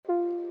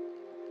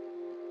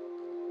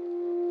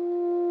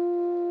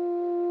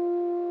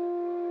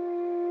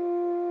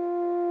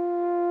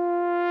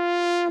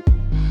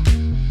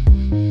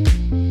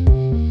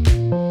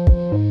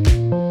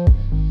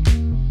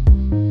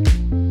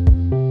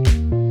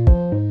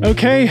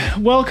Okay,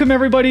 welcome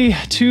everybody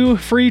to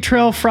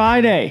Freetrail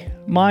Friday.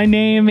 My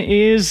name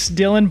is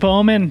Dylan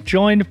Bowman,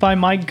 joined by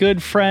my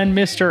good friend,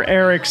 Mr.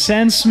 Eric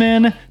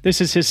Senseman.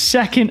 This is his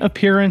second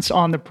appearance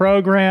on the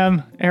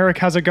program. Eric,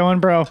 how's it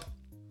going, bro?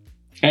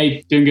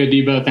 Hey, doing good,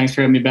 Debo. Thanks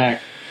for having me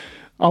back.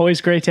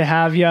 Always great to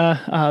have you.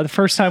 The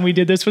first time we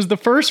did this was the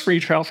first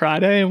Freetrail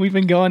Friday, and we've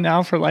been going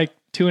now for like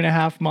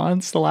 2.5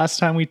 months. The last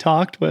time we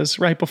talked was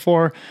right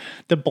before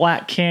the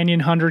Black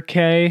Canyon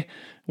 100K,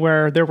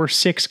 where there were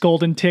 6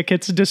 golden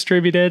tickets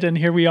distributed. And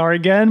here we are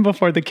again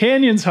before the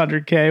Canyons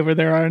 100K, where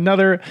there are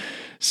another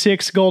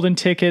 6 golden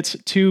tickets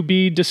to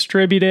be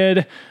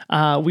distributed.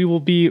 We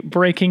will be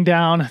breaking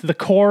down the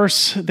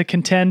course, the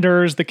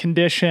contenders, the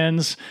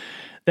conditions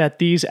that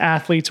these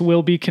athletes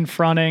will be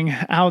confronting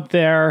out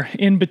there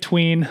in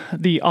between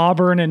the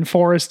Auburn and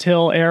Forest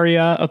Hill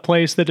area, a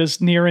place that is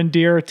near and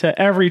dear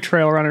to every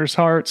trail runner's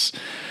hearts.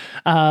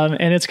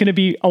 And it's going to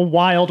be a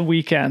wild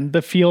weekend.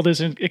 The field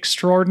is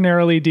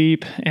extraordinarily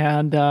deep,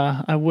 and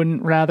I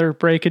wouldn't rather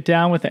break it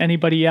down with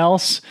anybody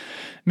else.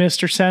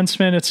 Mr.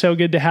 Senseman, it's so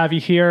good to have you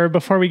here.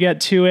 Before we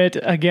get to it,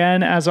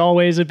 again, as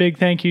always, a big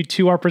thank you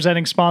to our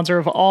presenting sponsor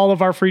of all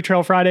of our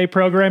Freetrail Friday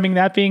programming,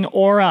 that being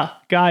Aura.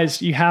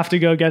 Guys, you have to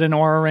go get an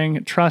Aura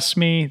ring. Trust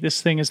me,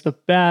 this thing is the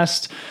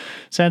best.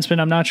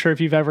 Senseman, I'm not sure if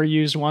you've ever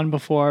used one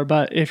before,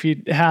 but if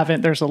you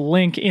haven't, there's a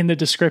link in the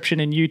description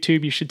in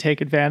YouTube you should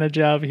take advantage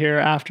of here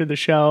after the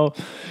show.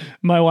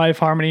 My wife,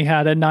 Harmony,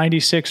 had a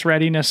 96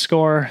 readiness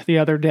score the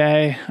other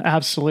day.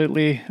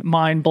 Absolutely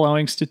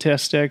mind-blowing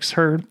statistics.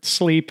 Her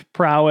sleep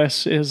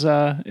prowess is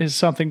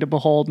something to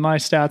behold. My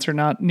stats are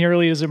not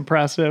nearly as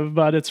impressive,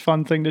 but it's a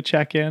fun thing to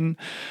check in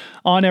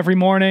on every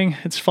morning.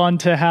 It's fun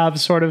to have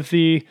sort of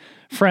the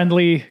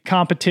friendly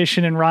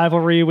competition and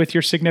rivalry with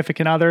your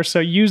significant other. So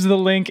use the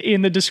link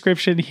in the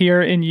description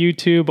here in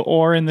YouTube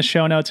or in the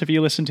show notes if you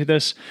listen to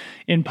this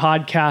in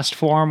podcast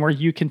form, where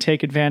you can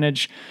take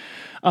advantage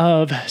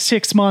of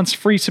 6 months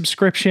free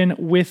subscription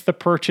with the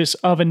purchase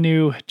of a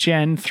new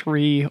Gen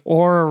 3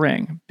 Aura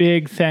ring.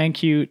 Big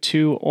thank you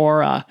to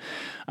Aura.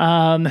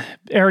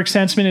 Eric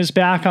Senseman is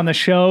back on the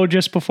show.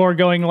 Just before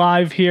going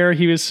live here,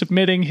 he was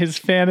submitting his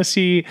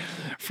fantasy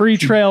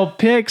Freetrail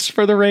picks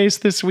for the race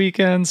this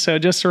weekend. So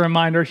just a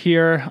reminder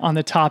here on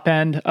the top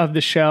end of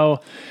the show,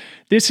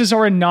 this is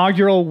our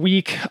inaugural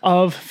week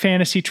of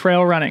fantasy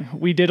trail running.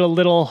 We did a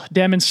little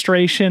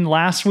demonstration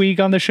last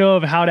week on the show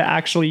of how to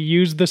actually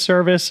use the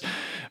service.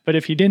 But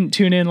if you didn't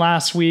tune in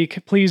last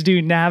week, please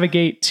do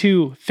navigate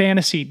to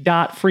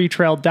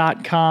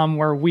fantasy.freetrail.com,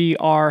 where we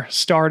are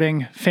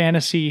starting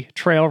fantasy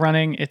trail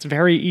running. It's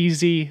very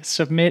easy.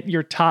 Submit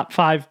your top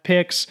 5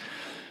 picks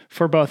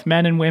for both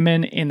men and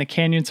women in the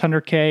Canyons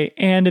 100K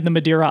and in the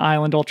Madeira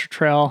Island Ultra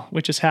Trail,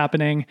 which is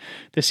happening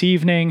this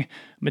evening.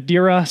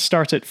 Madeira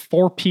starts at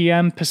 4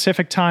 p.m.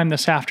 Pacific time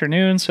this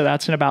afternoon, so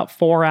that's in about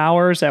 4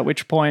 hours, at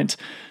which point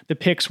the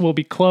picks will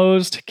be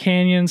closed.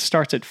 Canyons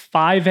starts at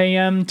 5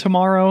 a.m.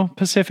 tomorrow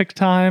Pacific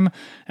time,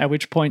 at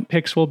which point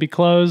picks will be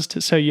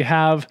closed. So you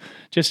have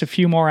just a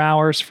few more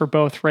hours for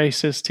both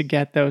races to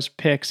get those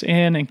picks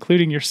in,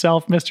 including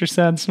yourself, Mr.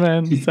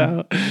 Senseman.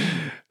 So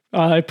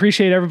I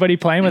appreciate everybody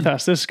playing with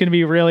us. This is going to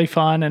be really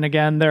fun. And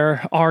again,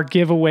 there are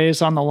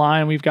giveaways on the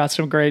line. We've got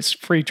some great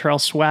Freetrail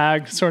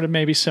swag, sort of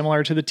maybe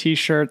similar to the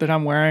t-shirt that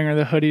I'm wearing or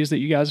the hoodies that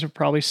you guys have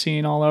probably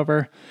seen all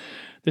over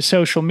the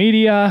social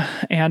media,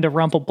 and a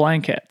Rumple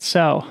blanket.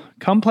 So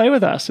come play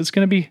with us. It's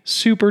going to be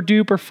super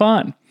duper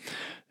fun.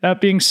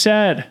 That being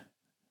said,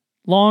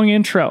 long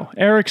intro,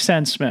 Eric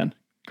Senseman.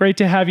 Great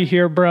to have you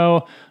here,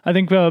 bro. I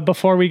think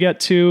before we get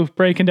to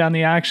breaking down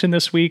the action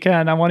this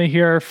weekend, I want to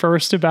hear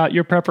first about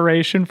your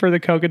preparation for the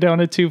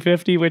Cocodona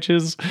 250, which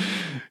is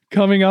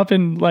coming up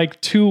in like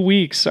 2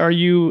 weeks. Are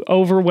you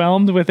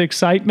overwhelmed with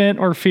excitement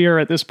or fear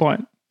at this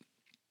point?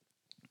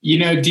 You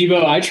know,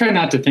 Debo, I try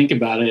not to think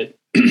about it.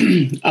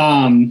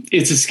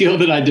 It's a skill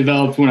that I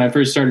developed when I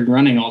first started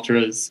running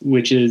ultras,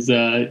 which is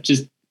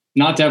just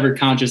not to ever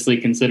consciously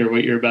consider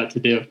what you're about to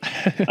do.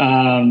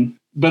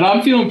 But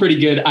I'm feeling pretty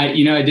good.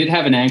 I did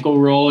have an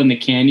ankle roll in the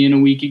canyon a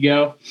week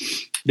ago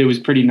that was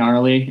pretty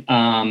gnarly.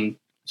 So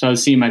I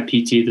was seeing my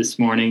PT this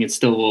morning. It's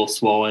still a little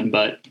swollen,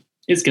 but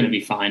it's going to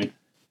be fine.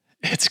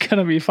 It's going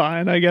to be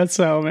fine. I guess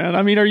so, man.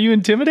 I mean, are you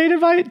intimidated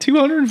by it?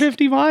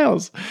 250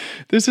 miles.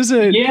 This is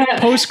a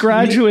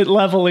postgraduate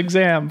level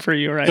exam for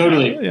you right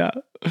totally. now. Yeah.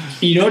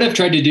 You know what I've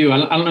tried to do? I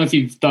don't know if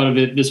you've thought of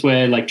it this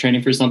way, like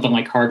training for something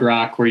like hard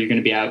rock, where you're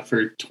going to be out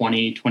for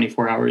 20,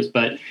 24 hours.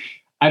 But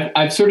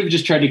I've sort of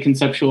just tried to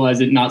conceptualize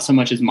it not so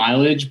much as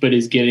mileage, but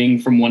as getting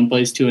from one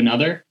place to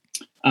another.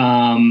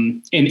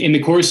 And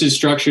the course is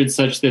structured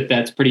such that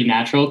that's pretty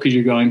natural because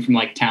you're going from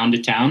like town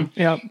to town.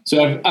 Yeah.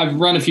 So I've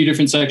run a few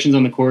different sections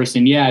on the course,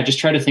 and I just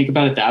try to think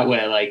about it that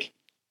way. Like,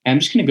 I'm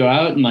just going to go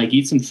out and like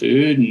eat some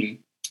food and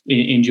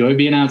enjoy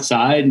being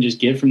outside and just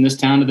get from this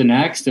town to the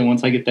next. And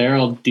once I get there,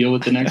 I'll deal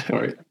with the next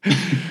part.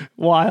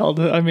 Wild.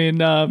 I mean,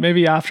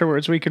 maybe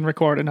afterwards we can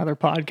record another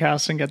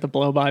podcast and get the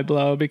blow by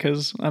blow,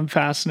 because I'm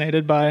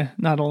fascinated by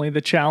not only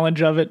the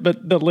challenge of it,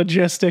 but the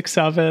logistics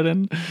of it.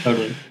 And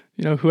totally.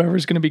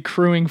 Whoever's going to be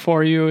crewing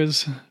for you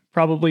is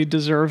probably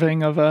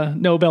deserving of a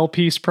Nobel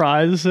Peace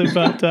Prize,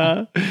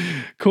 but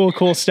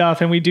cool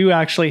stuff. And we do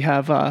actually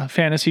have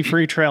Fantasy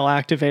Freetrail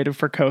activated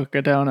for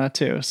Cocodona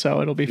too.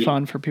 So it'll be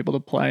fun for people to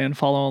play and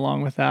follow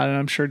along with that. And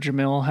I'm sure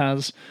Jamil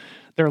has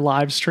their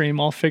live stream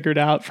all figured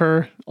out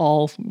for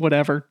all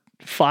whatever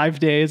 5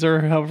 days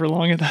or however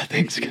long that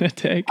thing's going to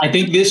take. I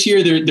think this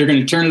year they're going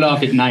to turn it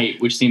off at night,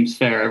 which seems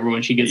fair.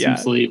 Everyone should get some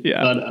sleep.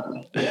 Yeah,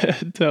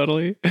 but,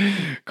 totally.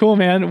 Cool,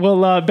 man.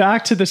 Well,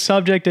 back to the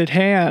subject at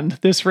hand.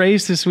 This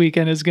race this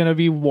weekend is going to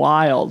be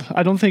wild.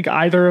 I don't think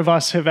either of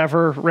us have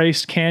ever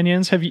raced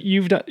canyons. Have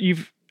you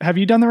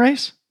done the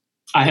race?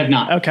 I have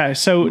not. Okay.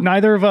 So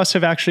neither of us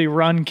have actually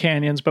run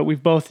canyons, but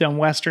we've both done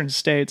Western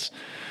States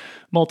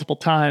multiple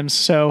times.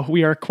 So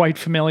we are quite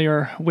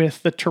familiar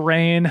with the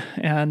terrain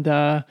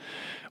and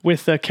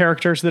with the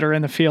characters that are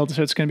in the field.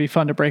 So it's going to be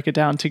fun to break it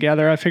down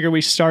together. I figure we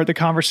start the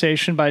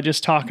conversation by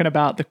just talking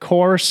about the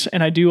course.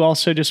 And I do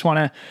also just want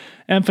to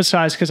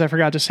emphasize, because I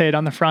forgot to say it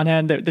on the front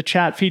end, that the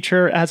chat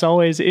feature, as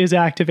always, is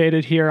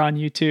activated here on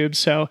YouTube.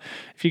 So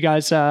if you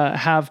guys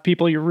have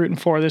people you're rooting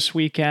for this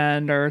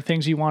weekend or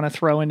things you want to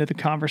throw into the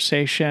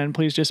conversation,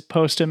 please just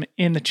post them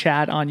in the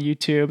chat on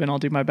YouTube, and I'll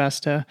do my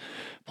best to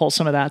pull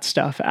some of that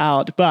stuff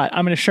out. But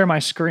I'm going to share my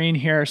screen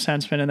here,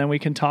 Senseman, and then we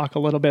can talk a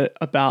little bit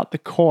about the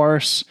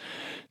course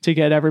to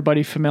get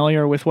everybody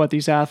familiar with what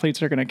these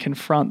athletes are going to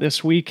confront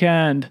this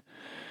weekend.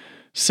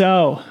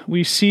 So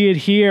we see it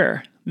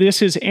here.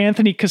 This is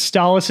Anthony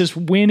Costales'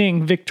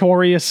 winning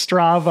victorious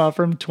Strava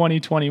from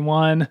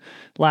 2021,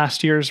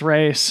 last year's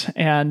race.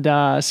 And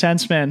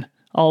Senseman,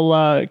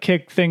 I'll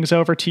kick things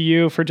over to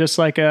you for just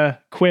like a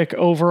quick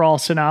overall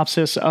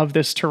synopsis of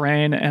this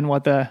terrain and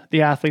what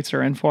the athletes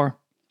are in for.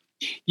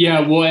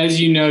 Yeah, well, as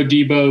you know,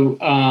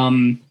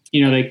 Debo,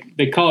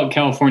 they call it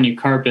California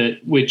carpet,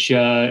 which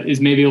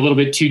is maybe a little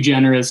bit too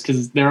generous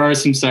because there are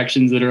some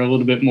sections that are a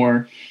little bit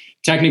more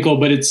technical,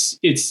 but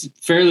it's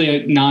fairly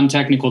a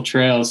non-technical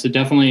trail. So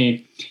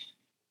definitely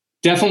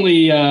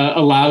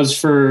allows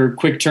for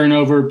quick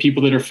turnover,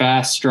 people that are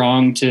fast,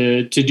 strong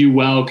to do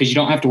well, because you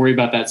don't have to worry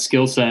about that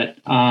skill set.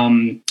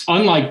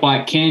 Unlike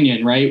Black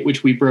Canyon, right,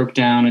 which we broke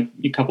down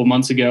a couple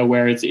months ago,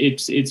 where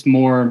it's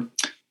more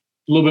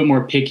a little bit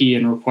more picky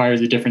and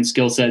requires a different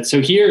skill set. So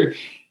here,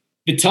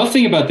 the tough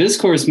thing about this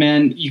course,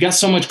 man, you got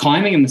so much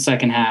climbing in the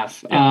second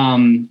half. Yeah.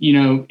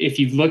 If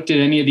you've looked at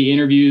any of the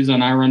interviews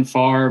on I Run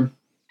Far,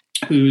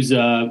 who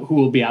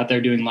will be out there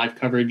doing live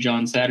coverage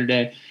on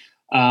Saturday,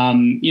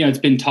 it's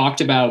been talked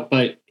about,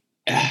 but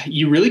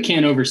you really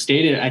can't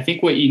overstate it. I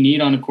think what you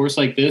need on a course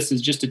like this is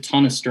just a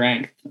ton of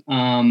strength,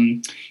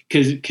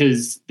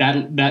 because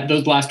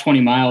those last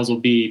 20 miles will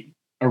be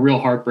a real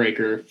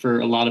heartbreaker for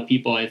a lot of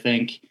people, I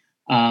think.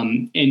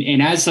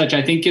 And as such,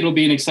 I think it'll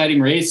be an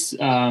exciting race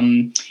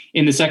in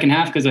the second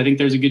half, because I think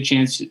there's a good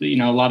chance, a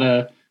lot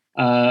of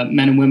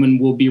men and women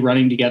will be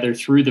running together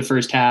through the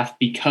first half,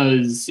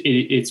 because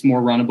it's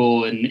more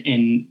runnable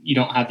and you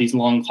don't have these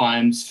long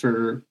climbs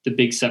for the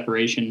big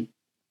separation.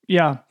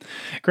 Yeah,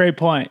 great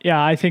point.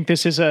 Yeah, I think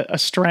this is a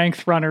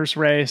strength runner's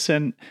race.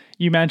 And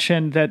you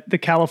mentioned that the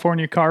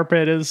California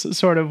carpet is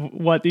sort of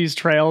what these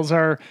trails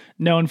are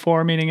known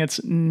for, meaning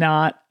it's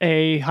not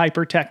a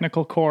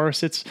hyper-technical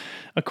course. It's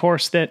a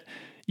course that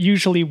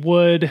usually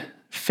would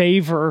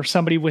favor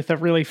somebody with a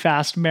really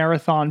fast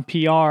marathon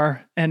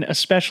PR. And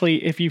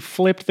especially if you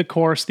flipped the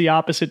course the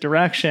opposite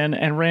direction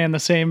and ran the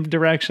same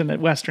direction that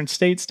Western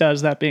States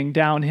does, that being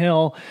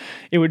downhill,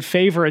 it would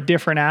favor a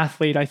different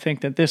athlete, I think,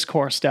 that this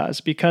course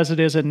does. Because it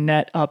is a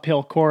net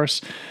uphill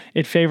course,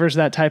 it favors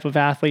that type of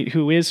athlete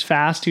who is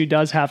fast, who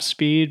does have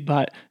speed,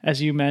 but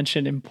as you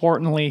mentioned,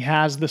 importantly,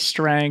 has the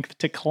strength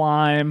to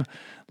climb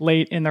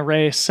late in the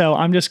race. So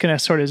I'm just going to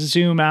sort of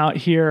zoom out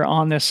here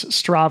on this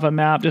Strava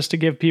map just to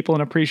give people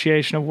an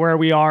appreciation of where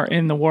we are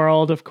in the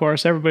world. Of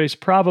course, everybody's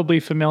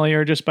probably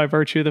familiar just by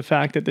virtue of the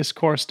fact that this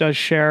course does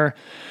share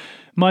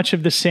much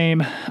of the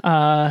same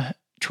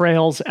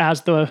trails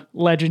as the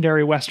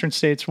legendary Western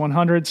States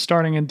 100,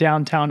 starting in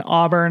downtown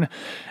Auburn.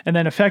 And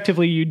then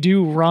effectively you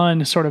do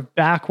run sort of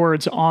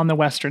backwards on the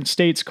Western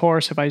States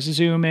course. If I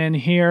zoom in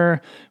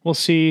here, we'll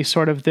see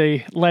sort of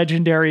the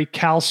legendary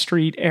Cal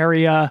Street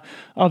area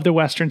of the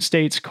Western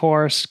States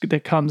course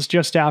that comes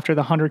just after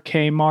the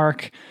 100K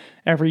mark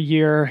every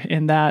year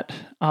in that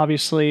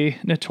obviously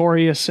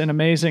notorious and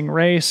amazing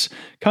race.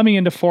 Coming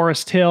into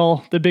Forest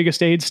Hill, the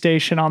biggest aid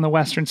station on the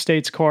Western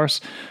States course.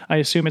 I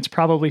assume it's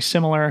probably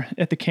similar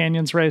at the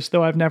Canyons race,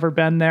 though I've never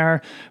been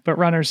there. But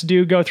runners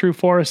do go through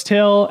Forest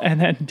Hill and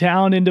then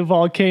down into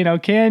Volcano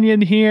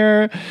Canyon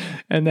here,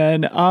 and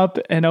then up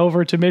and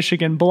over to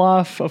Michigan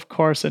Bluff, of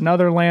course,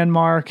 another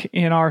landmark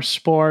in our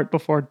sport,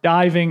 before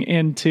diving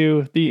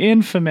into the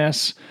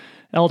infamous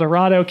El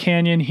Dorado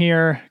Canyon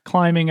here,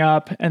 climbing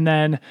up, and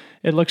then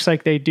it looks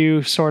like they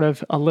do sort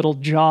of a little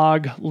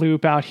jog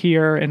loop out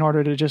here in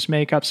order to just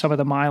make up some of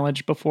the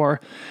mileage before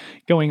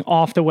going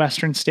off the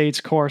Western States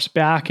course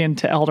back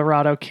into El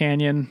Dorado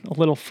Canyon a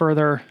little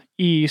further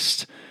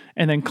east,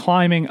 and then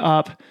climbing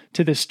up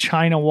to this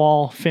China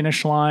Wall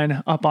finish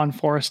line up on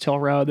Forest Hill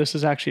Road. This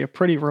is actually a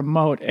pretty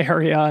remote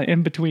area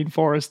in between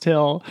Forest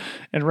Hill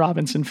and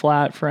Robinson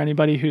Flat. For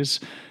anybody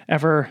who's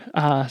ever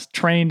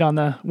trained on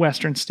the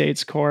Western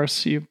States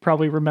course, you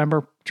probably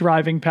remember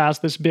driving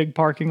past this big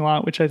parking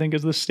lot, which I think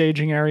is the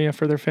staging area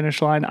for their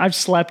finish line. I've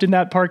slept in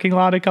that parking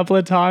lot a couple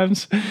of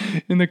times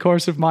in the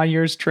course of my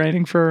years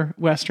training for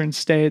Western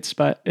States,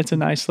 but it's a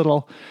nice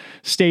little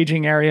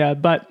staging area.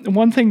 But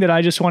one thing that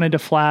I just wanted to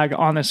flag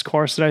on this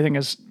course that I think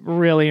is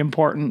really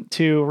important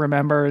to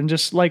remember, and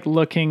just like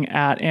looking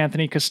at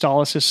Anthony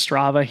Costales'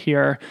 Strava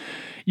here,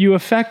 you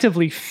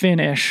effectively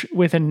finish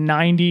with a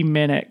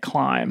 90-minute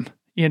climb.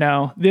 You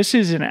know, this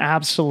is an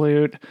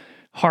absolute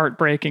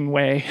heartbreaking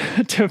way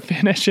to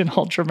finish an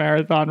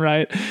ultramarathon,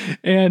 right?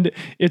 And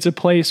it's a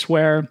place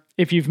where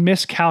if you've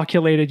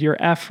miscalculated your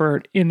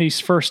effort in these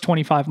first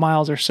 25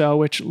 miles or so,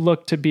 which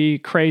look to be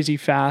crazy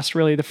fast,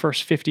 really the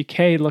first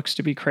 50K looks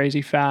to be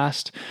crazy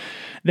fast,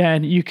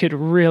 then you could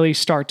really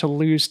start to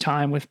lose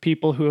time with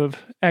people who have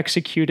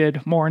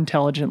executed more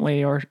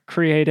intelligently or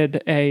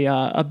created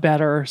a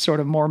better, sort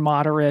of more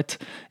moderate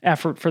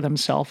effort for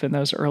themselves in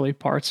those early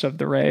parts of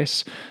the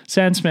race.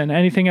 Senseman,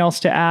 anything else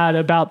to add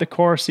about the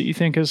course that you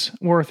think is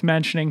worth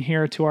mentioning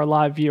here to our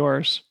live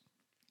viewers?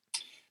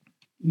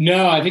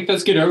 No, I think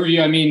that's a good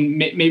overview. I mean,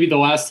 maybe the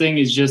last thing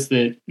is just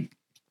that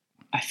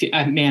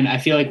I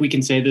feel like we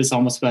can say this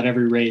almost about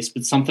every race,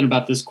 but something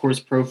about this course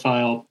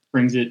profile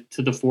brings it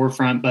to the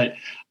forefront. But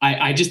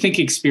I just think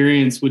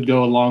experience would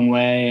go a long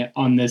way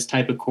on this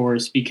type of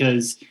course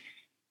because,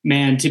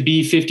 man, to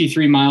be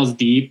 53 miles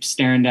deep,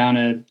 staring down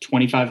a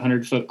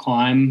 2,500 foot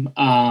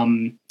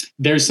climb,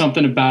 there's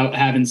something about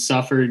having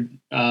suffered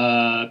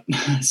in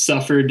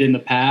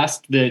the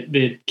past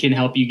that can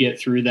help you get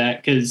through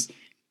that, because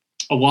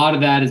a lot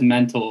of that is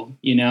mental,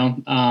 you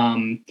know,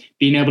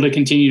 being able to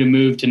continue to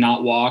move, to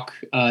not walk,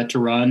 to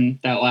run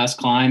that last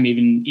climb,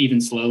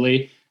 even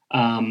slowly.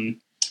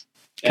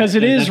 Because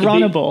it is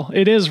runnable.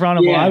 It is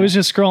runnable. Yeah. I was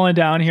just scrolling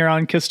down here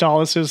on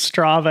Costales'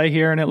 Strava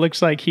here, and it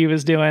looks like he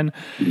was doing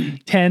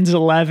 10s,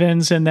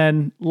 11s, and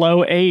then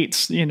low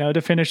 8s, you know, to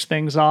finish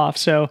things off.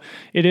 So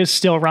it is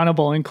still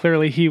runnable, and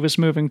clearly he was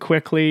moving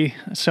quickly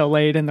so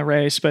late in the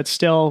race, but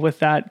still with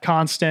that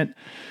constant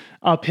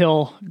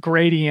uphill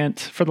gradient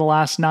for the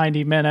last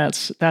 90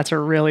 minutes, that's a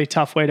really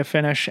tough way to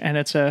finish, and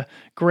it's a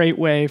great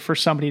way for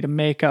somebody to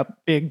make up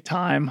big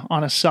time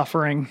on a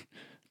suffering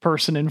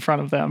person in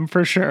front of them,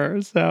 for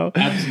sure. So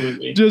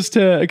absolutely. Just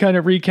to kind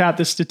of recap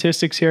the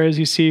statistics here, as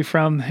you see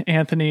from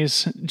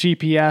Anthony's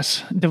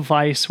GPS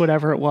device,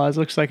 whatever it was,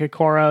 looks like a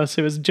Coros.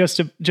 It was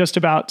just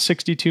about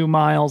 62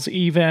 miles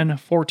even,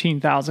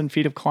 14,000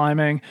 feet of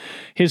climbing.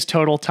 His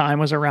total time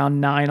was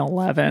around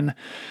 9:11.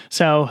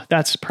 So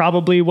that's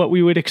probably what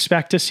we would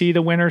expect to see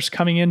the winners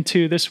coming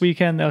into this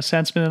weekend, though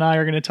Senseman and I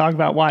are going to talk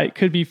about why it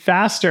could be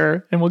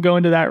faster, and we'll go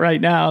into that right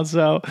now.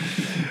 So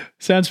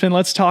Senseman,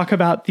 let's talk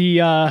about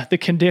the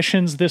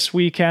conditions this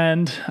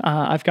weekend.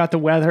 I've got the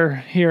weather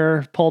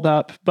here pulled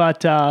up,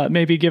 but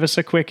maybe give us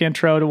a quick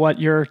intro to what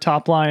your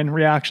top line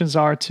reactions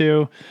are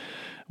to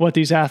what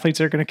these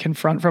athletes are going to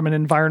confront from an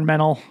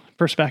environmental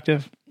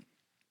perspective.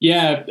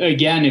 Yeah,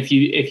 again, if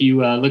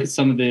you look at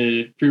some of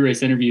the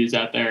pre-race interviews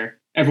out there,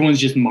 everyone's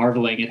just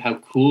marveling at how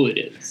cool it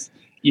is.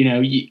 You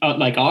know,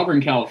 like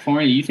Auburn,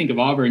 California, you think of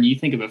Auburn, you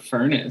think of a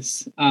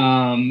furnace,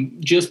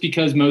 just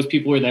because most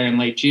people were there in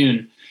late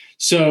June.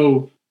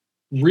 So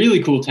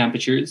really cool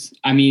temperatures.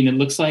 I mean, it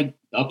looks like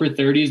upper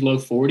 30s, low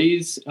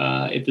 40s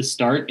at the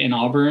start in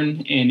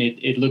Auburn. And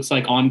it looks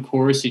like on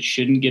course, it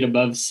shouldn't get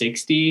above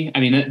 60. I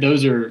mean,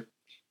 those are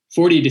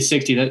 40 to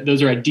 60.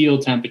 Those are ideal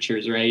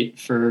temperatures, right,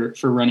 for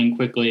running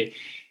quickly.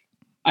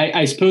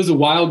 I suppose the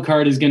wild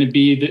card is going to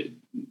be that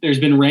there's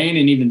been rain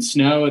and even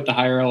snow at the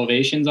higher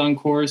elevations on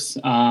course.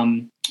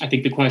 I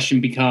think the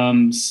question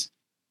becomes,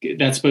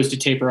 that's supposed to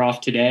taper off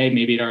today.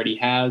 Maybe it already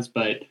has,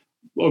 but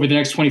over the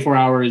next 24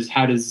 hours,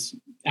 how does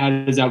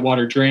that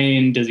water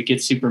drain? Does it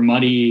get super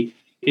muddy?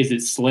 Is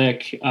it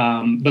slick?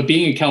 But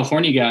being a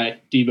California guy,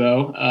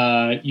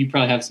 Debo, you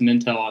probably have some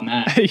intel on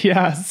that.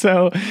 Yeah.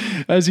 So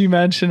as you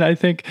mentioned, I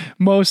think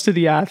most of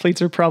the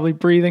athletes are probably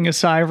breathing a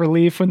sigh of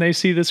relief when they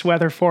see this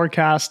weather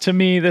forecast. To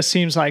me, this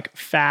seems like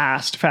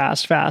fast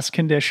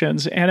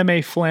conditions. Anna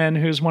Mae Flynn,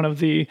 who's one of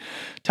the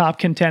top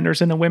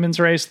contenders in the women's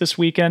race this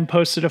weekend,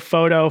 posted a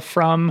photo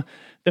from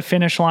the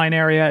finish line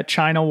area at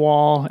China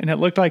Wall, and it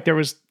looked like there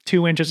was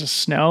 2 inches of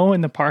snow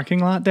in the parking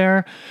lot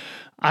there.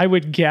 I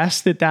would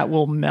guess that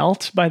will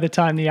melt by the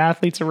time the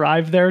athletes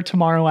arrive there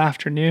tomorrow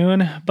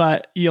afternoon,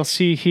 but you'll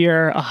see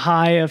here a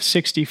high of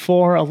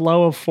 64, a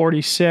low of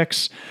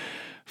 46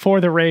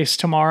 for the race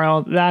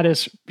tomorrow. That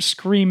is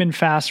screaming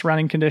fast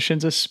running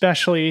conditions,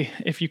 especially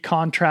if you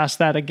contrast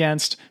that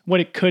against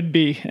what it could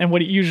be and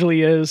what it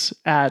usually is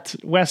at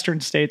Western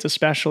States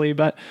especially.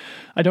 But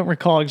I don't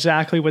recall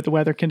exactly what the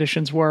weather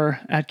conditions were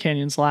at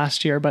Canyons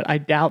last year, but I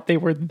doubt they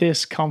were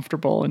this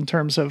comfortable in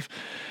terms of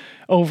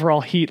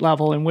overall heat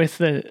level. And with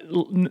the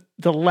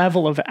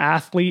level of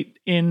athlete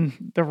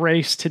in the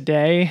race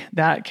today,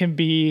 that can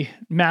be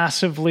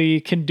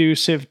massively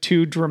conducive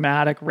to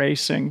dramatic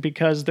racing,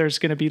 because there's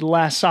going to be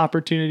less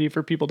opportunity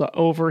for people to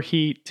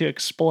overheat, to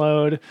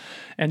explode.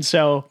 And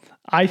so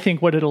I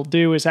think what it'll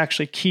do is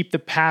actually keep the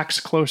packs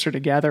closer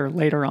together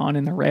later on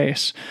in the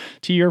race.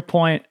 To your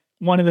point,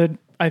 one of the,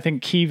 I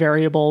think, key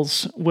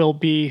variables will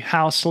be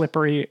how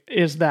slippery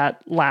is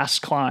that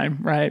last climb,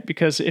 right?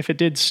 Because if it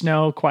did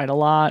snow quite a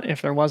lot,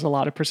 if there was a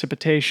lot of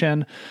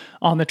precipitation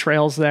on the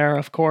trails there,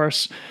 of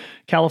course,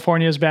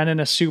 California has been in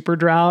a super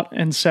drought.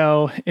 And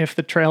so if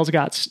the trails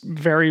got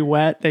very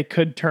wet, they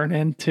could turn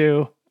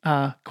into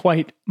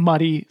quite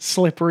muddy,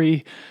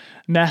 slippery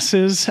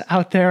messes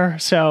out there.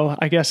 So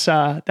I guess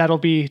that'll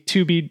be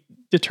to be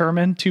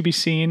determined, to be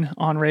seen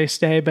on race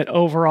day. But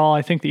overall,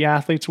 I think the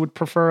athletes would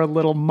prefer a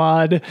little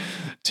mud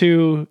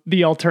to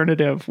the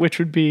alternative, which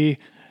would be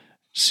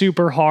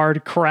super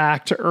hard,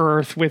 cracked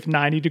earth with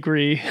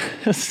 90-degree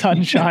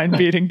sunshine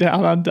beating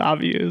down on top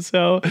of you.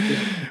 So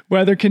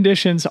weather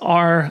conditions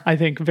are, I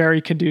think, very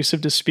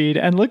conducive to speed.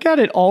 And look at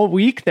it all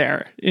week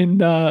there in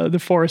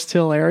the Forest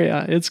Hill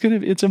area.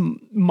 It's a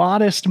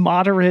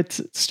moderate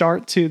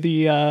start to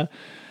the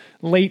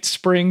late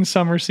spring,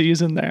 summer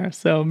season there.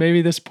 So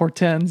maybe this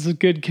portends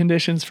good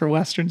conditions for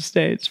Western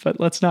states, but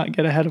let's not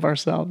get ahead of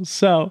ourselves.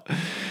 So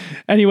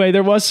anyway,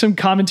 there was some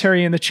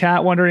commentary in the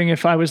chat wondering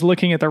if I was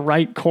looking at the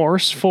right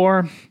course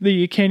for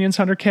the Canyons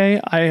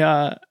 100K.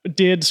 I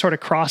did sort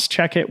of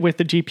cross-check it with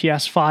the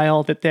GPS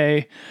file that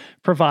they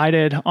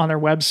provided on their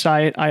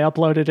website. I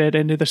uploaded it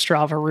into the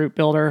Strava route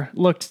builder.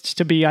 Looked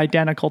to be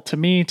identical to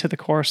the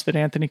course that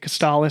Anthony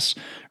Costalis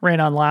ran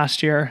on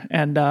last year.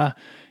 And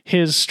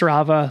his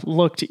Strava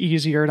looked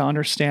easier to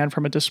understand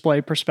from a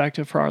display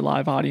perspective for our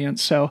live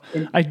audience. So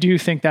I do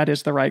think that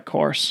is the right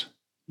course.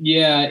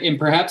 Yeah, and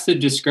perhaps the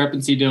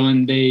discrepancy,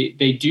 Dylan,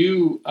 they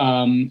do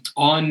on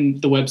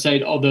the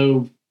website,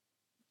 although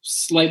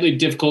slightly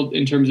difficult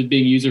in terms of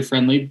being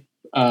user-friendly,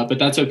 but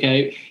that's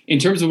okay. In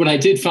terms of what I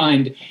did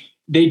find,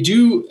 they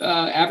do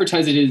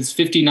advertise it as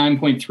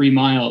 59.3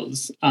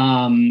 miles,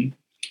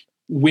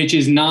 which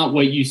is not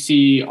what you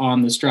see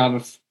on the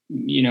Strava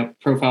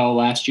profile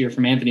last year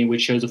from Anthony, which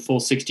shows a full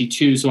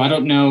 62. So I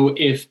don't know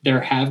if there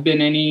have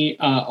been any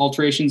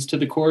alterations to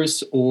the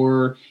course,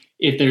 or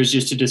if there's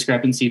just a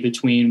discrepancy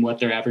between what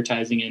they're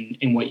advertising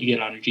and what you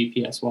get on a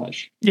GPS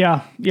watch.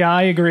 Yeah,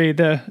 I agree.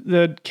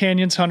 The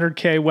Canyons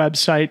 100K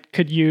website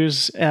could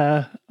use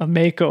a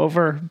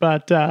makeover,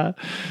 but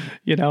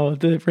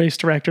the race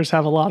directors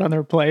have a lot on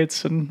their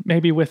plates, and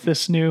maybe with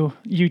this new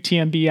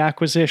UTMB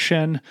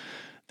acquisition,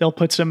 they'll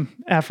put some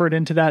effort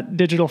into that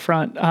digital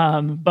front.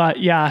 But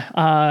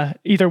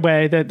either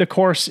way, the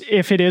course,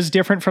 if it is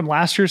different from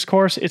last year's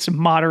course, it's a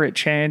moderate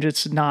change.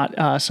 It's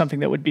not something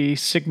that would be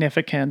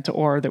significant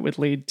or that would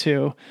lead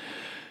to,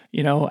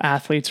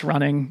 athletes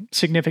running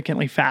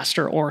significantly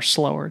faster or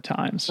slower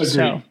times.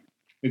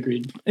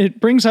 Agreed.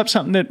 It brings up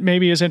something that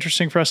maybe is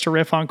interesting for us to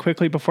riff on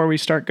quickly before we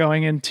start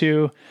going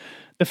into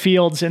the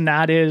fields, and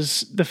that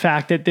is the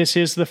fact that this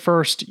is the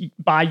first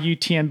by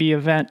UTMB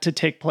event to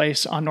take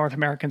place on North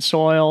American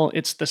soil.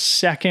 It's the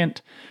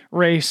second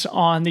race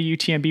on the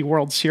UTMB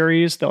World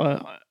Series.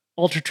 The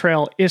Ultra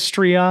Trail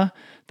Istria,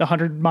 the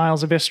 100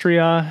 miles of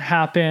Istria,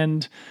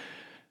 happened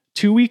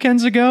 2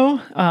 weekends ago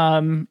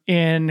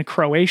in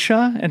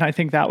Croatia, and I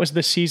think that was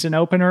the season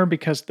opener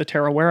because the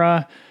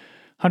Tarawera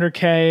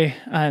 100K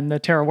and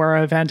the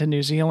Tarawera event in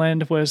New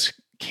Zealand was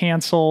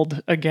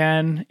canceled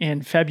again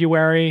in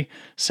February.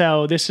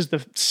 So this is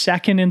the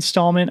second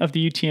installment of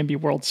the UTMB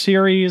World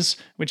Series,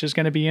 which is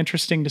going to be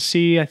interesting to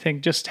see. I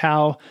think just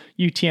how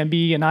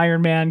UTMB and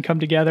Ironman come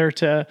together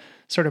to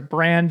sort of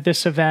brand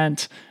this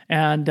event,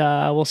 and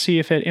we'll see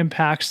if it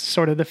impacts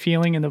sort of the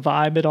feeling and the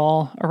vibe at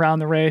all around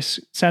the race.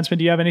 Senseman,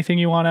 do you have anything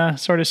you want to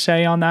sort of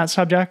say on that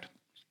subject?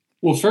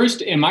 Well,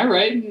 first, am I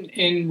right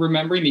in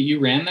remembering that you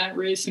ran that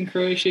race in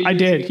Croatia? I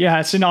did. Yeah,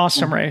 it's an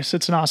awesome race.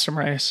 It's an awesome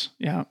race.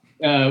 Yeah.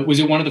 Was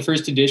it one of the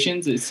first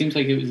editions? It seems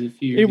like it was a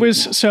few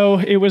years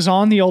ago. It was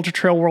on the Ultra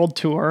Trail World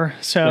Tour.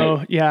 So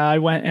right. Yeah, I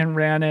went and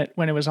ran it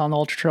when it was on the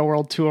Ultra Trail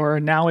World Tour.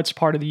 Now it's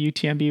part of the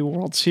UTMB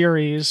World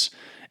Series.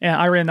 And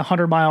I ran the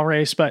 100-mile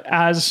race, but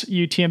as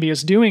UTMB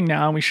is doing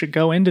now, and we should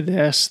go into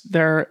this,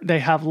 they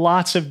have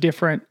lots of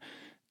different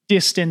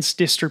distance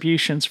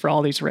distributions for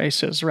all these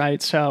races,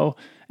 right? So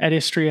at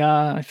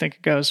Istria, I think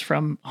it goes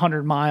from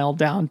 100-mile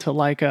down to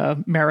like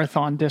a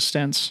marathon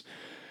distance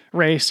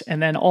race.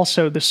 And then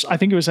also this, I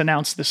think it was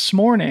announced this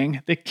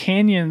morning, the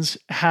Canyons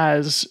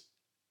has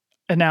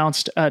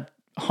announced a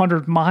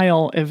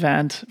 100-mile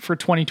event for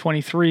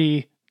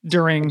 2023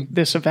 during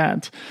this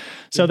event.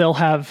 So they'll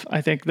have,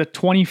 I think, the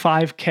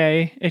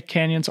 25K at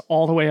Canyons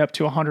all the way up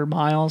to 100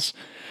 miles.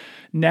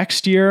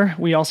 Next year,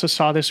 we also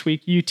saw this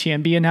week,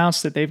 UTMB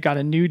announced that they've got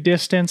a new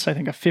distance, I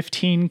think a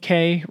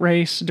 15K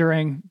race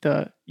during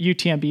the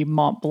UTMB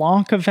Mont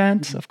Blanc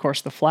event, of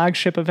course, the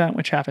flagship event,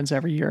 which happens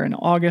every year in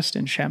August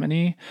in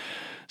Chamonix.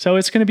 So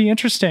it's going to be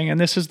interesting. And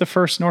this is the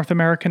first North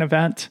American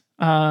event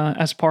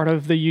as part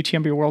of the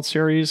UTMB World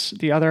Series.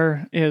 The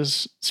other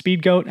is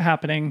Speed Goat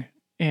happening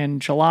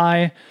in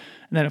July.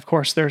 And then, of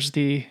course, there's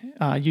the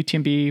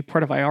UTMB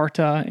Puerto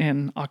Vallarta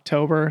in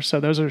October. So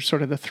those are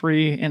sort of the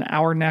three in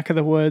our neck of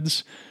the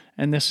woods.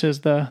 And this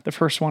is the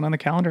first one on the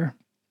calendar.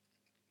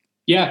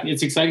 Yeah,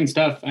 it's exciting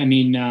stuff. I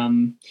mean,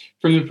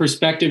 from the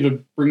perspective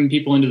of bringing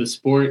people into the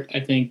sport, I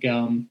think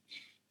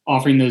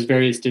offering those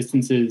various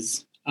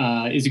distances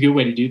is a good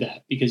way to do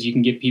that, because you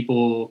can get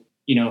people,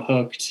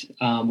 hooked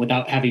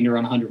without having to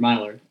run a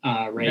 100-miler,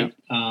 right?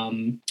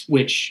 Yeah.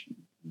 Which,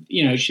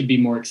 should be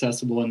more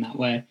accessible in that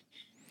way.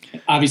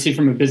 Obviously,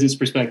 from a business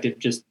perspective,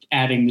 just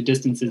adding the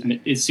distances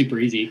is super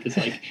easy, because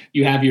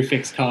you have your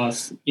fixed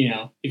costs.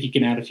 If you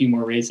can add a few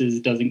more races,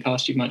 it doesn't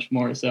cost you much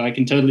more. So I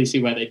can totally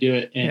see why they do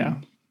it.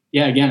 And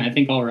yeah, again, I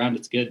think all around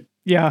it's good.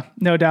 Yeah,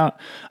 no doubt.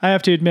 I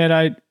have to admit,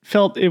 I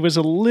felt it was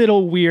a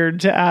little weird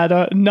to add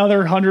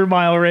another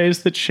 100-mile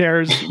race that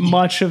shares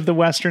much of the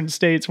Western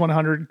States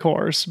 100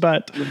 course,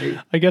 but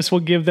I guess we'll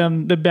give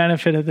them the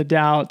benefit of the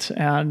doubt.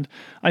 And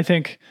I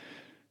think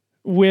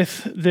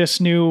with this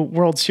new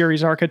World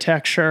Series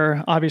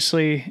architecture,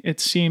 obviously it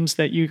seems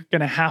that you're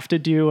going to have to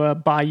do a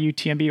by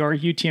UTMB or a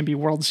UTMB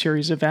World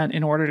Series event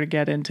in order to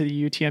get into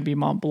the UTMB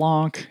Mont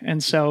Blanc.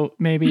 And so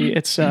maybe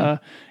it's an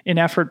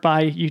effort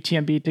by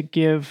UTMB to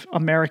give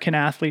American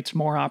athletes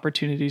more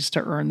opportunities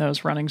to earn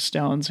those running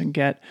stones and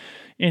get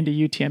into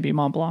UTMB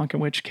Mont Blanc, in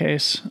which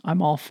case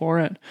I'm all for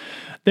it.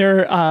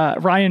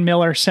 Ryan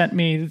Miller sent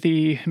me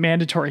the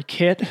mandatory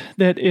kit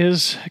that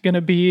is going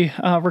to be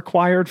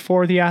required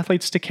for the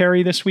athletes to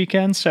carry this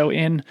weekend. So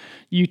in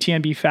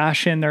UTMB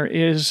fashion, there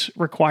is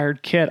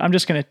required kit. I'm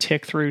just going to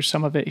tick through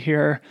some of it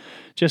here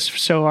just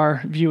so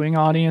our viewing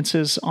audience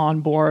is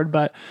on board.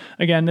 But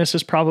again, this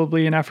is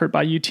probably an effort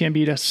by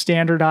UTMB to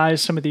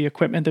standardize some of the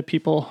equipment that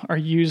people are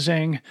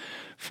using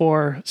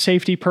for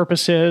safety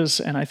purposes.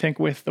 And I think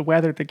with the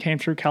weather that came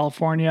through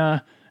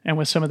California and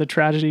with some of the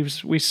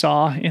tragedies we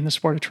saw in the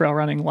sport of trail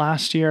running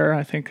last year,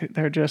 I think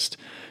they're just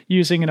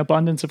using an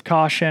abundance of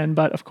caution.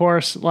 But of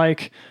course,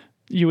 like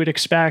you would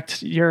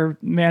expect, you're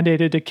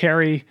mandated to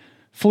carry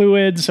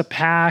fluids, a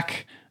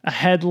pack, a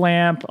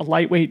headlamp, a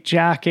lightweight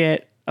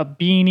jacket, a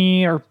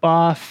beanie or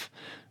buff,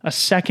 a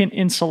second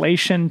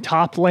insulation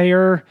top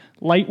layer,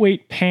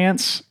 lightweight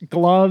pants,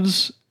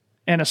 gloves,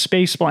 and a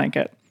space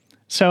blanket.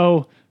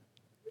 So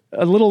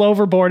a little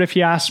overboard if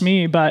you ask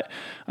me, but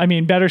I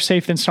mean, better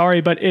safe than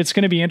sorry. But it's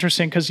going to be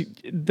interesting because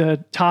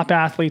the top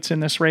athletes in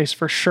this race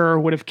for sure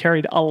would have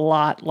carried a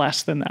lot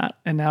less than that.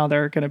 And now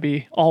they're going to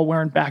be all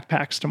wearing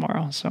backpacks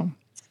tomorrow. So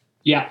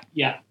yeah,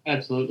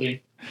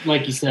 absolutely.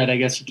 Like you said, I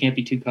guess you can't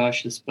be too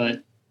cautious,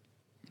 but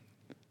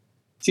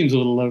seems a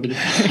little over the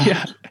top.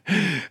 Yeah.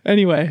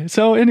 Anyway,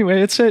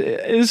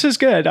 this is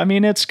good. I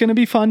mean, it's going to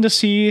be fun to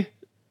see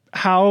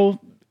how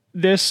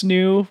this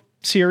new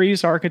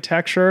series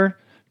architecture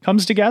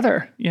comes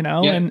together,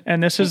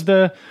 and this is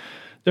the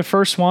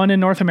first one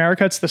in North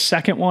America. It's the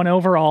second one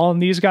overall,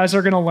 and these guys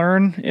are going to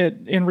learn it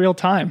in real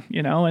time,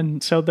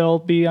 and so they'll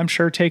be, I'm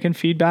sure, taking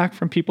feedback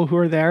from people who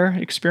are there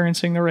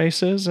experiencing the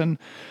races. And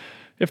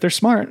if they're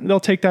smart, they'll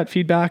take that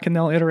feedback and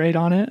they'll iterate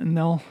on it and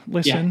they'll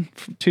listen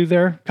to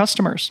their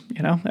customers,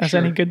 as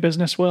any good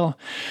business will.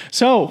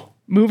 So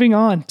moving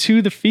on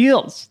to the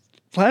fields.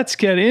 Let's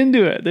get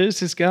into it.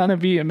 This is going to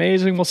be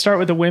amazing. We'll start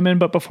with the women,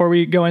 but before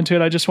we go into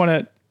it, I just want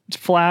to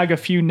flag a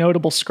few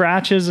notable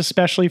scratches,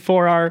 especially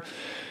for our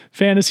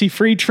fantasy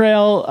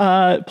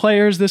Freetrail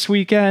players this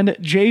weekend.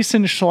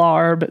 Jason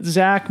Schlarb,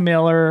 Zach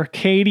Miller,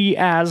 Katie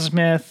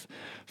Asmith,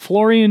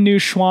 Florian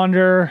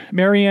Neuschwander,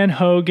 Marianne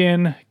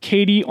Hogan,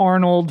 Katie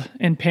Arnold,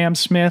 and Pam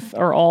Smith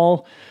are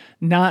all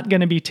not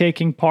going to be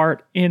taking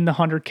part in the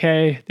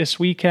 100K this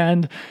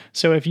weekend.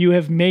 So if you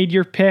have made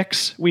your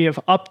picks, we have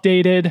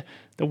updated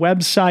the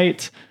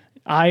website.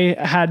 I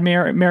had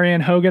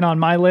Marianne Hogan on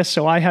my list,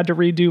 so I had to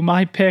redo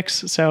my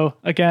picks. So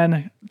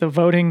again, the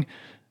voting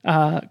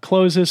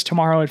closes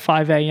tomorrow at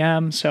 5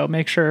 a.m. So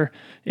make sure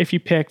if you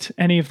picked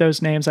any of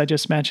those names I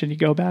just mentioned, you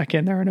go back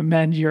in there and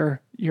amend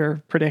your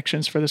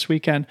predictions for this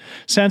weekend.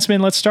 Senseman,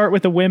 let's start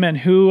with the women.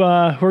 Who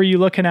are you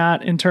looking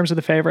at in terms of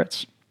the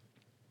favorites?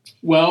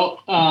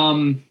 Well,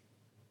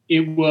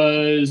 it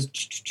was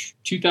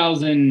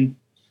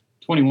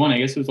 2021, I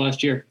guess it was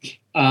last year,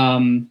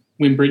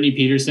 when Brittany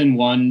Peterson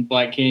won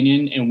Black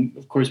Canyon. And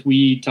of course,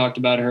 we talked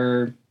about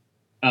her,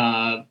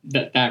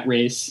 that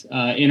race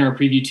in our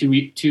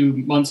preview 2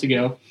 months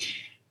ago.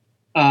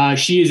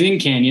 She is in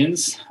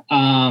canyons.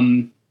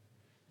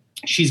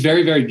 She's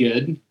very, very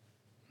good.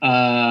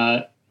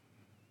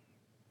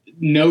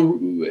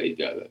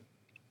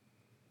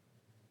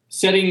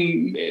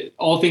 Setting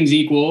all things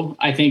equal,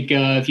 I think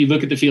if you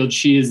look at the field,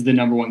 she is the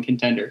number one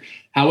contender.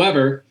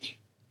 However,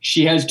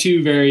 she has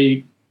two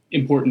very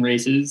important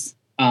races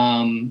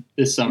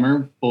this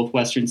summer, both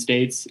Western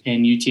States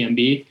and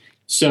UTMB.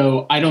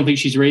 So I don't think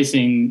she's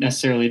racing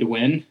necessarily to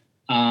win.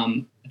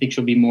 I think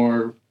she'll be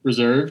more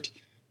reserved.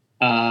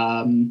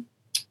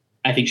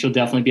 I think she'll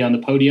definitely be on the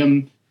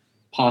podium,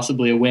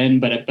 possibly a win.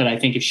 But I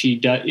think if she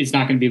does, it's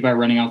not going to be by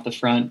running off the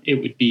front. It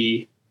would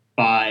be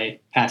by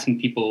passing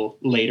people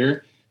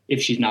later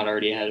if she's not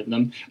already ahead of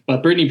them.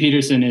 But Brittany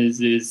Peterson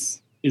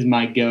is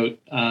my goat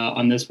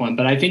on this one.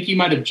 But I think you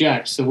might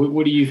object. So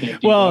what do you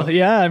think? Well,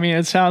 yeah, I mean,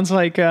 it sounds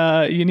like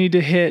you need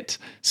to hit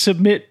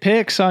submit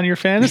picks on your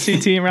fantasy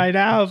team right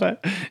now.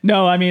 But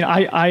no, I mean,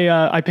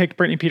 I picked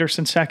Brittany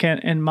Peterson second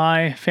in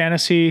my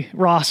fantasy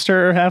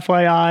roster.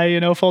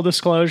 FYI, full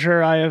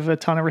disclosure, I have a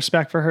ton of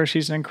respect for her.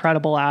 She's an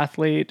incredible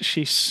athlete.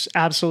 She's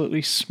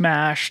absolutely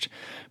smashed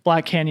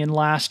Black Canyon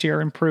last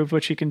year, improved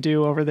what she can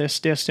do over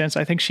this distance.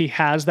 I think she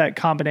has that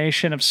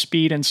combination of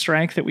speed and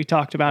strength that we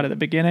talked about at the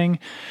beginning.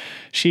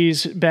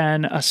 She's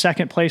been a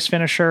second place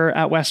finisher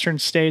at Western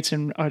States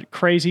in a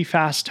crazy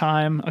fast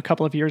time a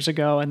couple of years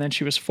ago. And then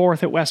she was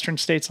fourth at Western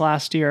States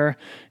last year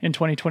in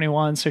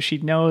 2021. So she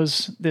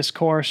knows this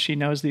course. She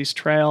knows these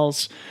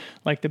trails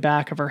like the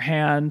back of her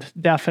hand.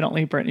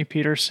 Definitely Brittany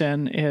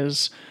Peterson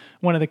is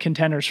one of the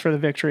contenders for the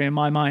victory in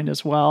my mind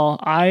as well.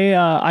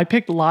 I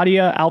picked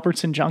Ladia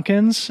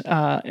Albertson-Junkins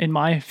in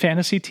my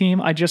fantasy team.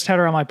 I just had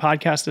her on my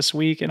podcast this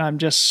week, and I'm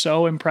just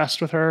so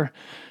impressed with her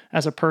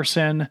as a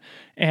person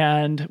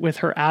and with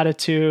her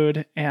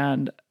attitude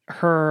and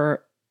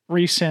her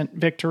recent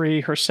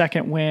victory, her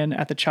second win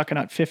at the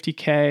Chuckanut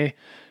 50K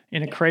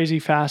in a crazy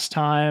fast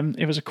time.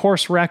 It was a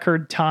course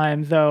record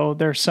time, though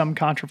there's some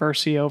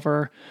controversy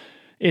over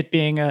it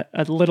being a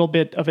little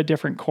bit of a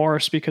different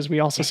course because we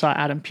also saw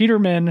Adam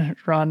Peterman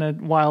run a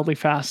wildly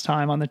fast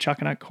time on the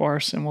Chuckanut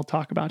course, and we'll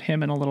talk about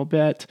him in a little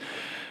bit.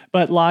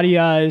 But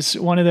Ladia is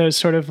one of those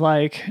sort of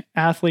like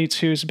athletes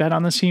who's been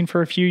on the scene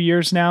for a few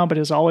years now, but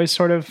has always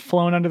sort of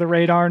flown under the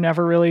radar,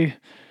 never really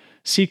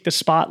seek the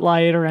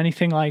spotlight or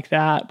anything like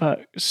that,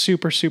 but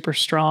super, super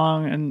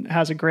strong and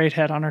has a great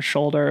head on her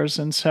shoulders.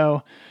 And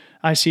so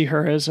I see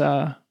her as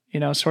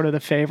sort of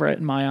the favorite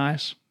in my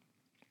eyes.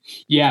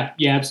 Yeah,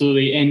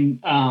 absolutely.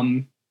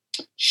 And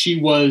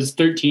she was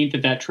 13th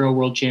at that Trail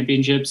World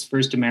Championships,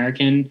 first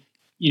American.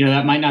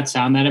 That might not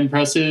sound that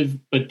impressive,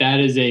 but that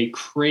is a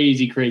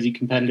crazy, crazy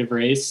competitive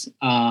race.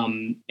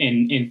 And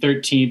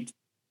 13th,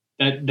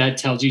 that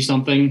tells you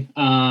something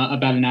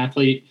about an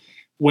athlete.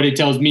 What it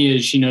tells me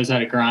is she knows how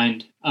to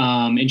grind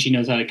and she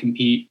knows how to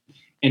compete.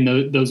 And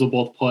those will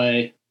both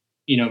play,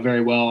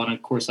 very well on a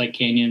course like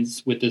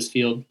Canyons with this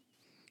field.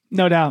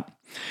 No doubt.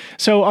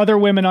 So other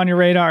women on your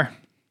radar?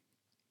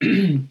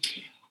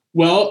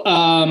 Well,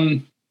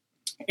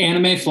 Anna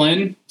Mae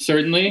Flynn,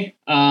 certainly.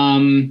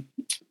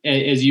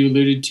 As you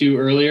alluded to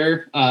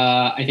earlier,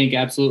 I think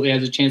absolutely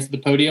has a chance at the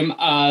podium.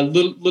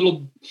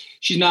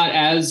 She's not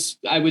as,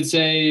 I would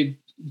say,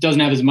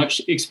 doesn't have as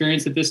much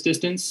experience at this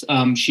distance.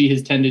 She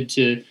has tended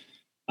to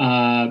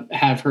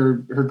have her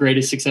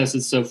greatest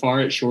successes so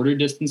far at shorter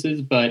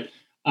distances, but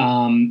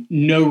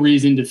no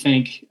reason to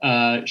think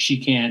she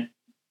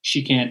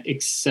can't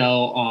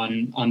excel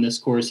on this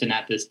course and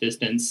at this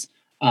distance.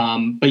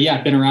 But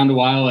yeah, been around a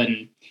while,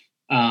 and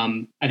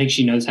I think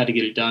she knows how to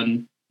get it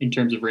done in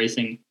terms of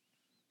racing.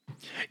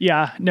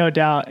 Yeah, no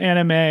doubt.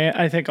 Anna Mae,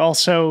 I think,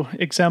 also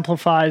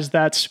exemplifies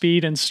that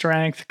speed and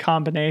strength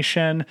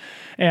combination.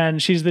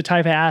 And she's the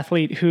type of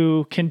athlete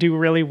who can do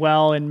really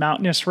well in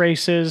mountainous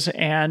races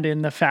and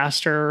in the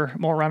faster,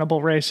 more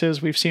runnable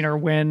races. We've seen her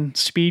win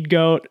Speed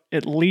Goat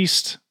at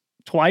least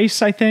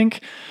twice, I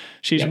think.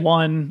 She's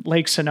won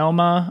Lake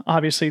Sonoma.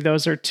 Obviously,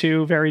 those are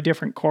two very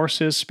different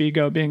courses, Speed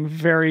Goat being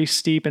very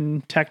steep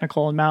and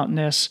technical and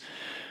mountainous,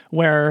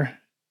 where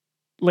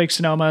Lake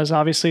Sonoma is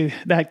obviously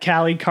that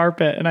Cali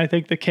carpet. And I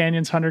think the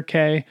Canyons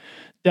 100K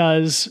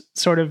it's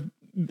sort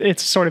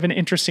of an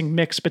interesting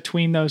mix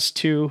between those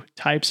two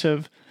types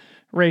of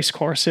race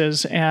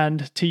courses.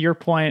 And to your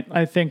point,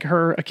 I think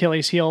her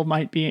Achilles heel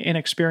might be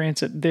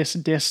inexperience at this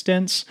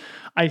distance.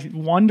 I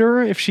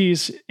wonder if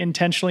she's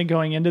intentionally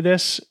going into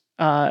this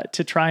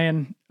to try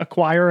and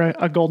acquire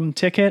a golden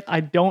ticket. I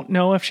don't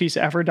know if she's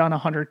ever done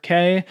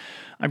 100K.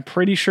 I'm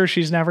pretty sure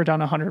she's never done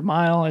 100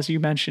 mile. As you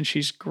mentioned,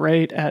 she's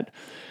great at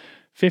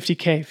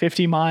 50K,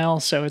 50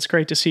 miles. So it's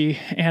great to see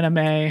Anna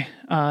Mae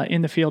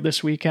in the field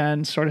this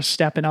weekend, sort of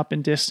stepping up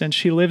in distance.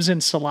 She lives in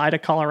Salida,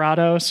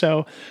 Colorado.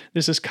 So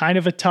this is kind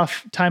of a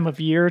tough time of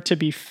year to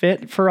be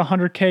fit for a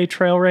 100K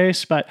trail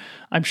race, but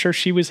I'm sure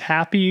she was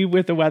happy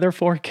with the weather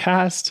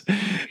forecast.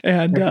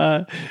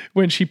 And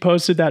when she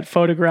posted that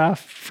photograph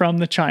from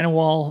the China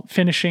Wall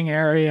finishing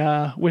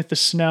area with the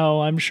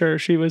snow, I'm sure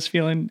she was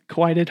feeling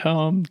quite at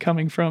home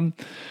coming from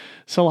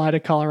Salida,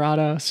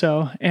 Colorado.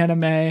 So Anna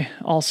Mae,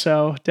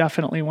 also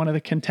definitely one of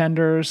the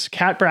contenders.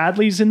 Kat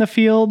Bradley's in the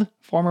field,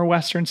 former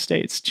Western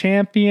States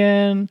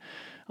champion,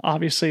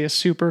 obviously a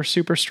super,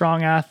 super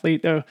strong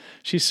athlete, though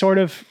she sort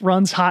of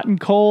runs hot and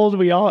cold.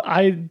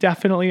 I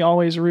definitely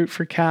always root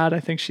for Kat. I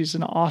think she's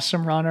an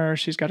awesome runner.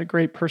 She's got a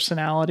great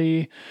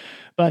personality,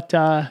 but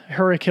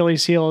her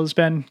Achilles heel has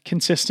been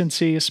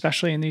consistency,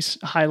 especially in these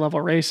high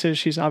level races.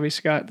 She's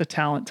obviously got the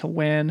talent to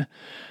win.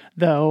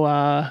 Though,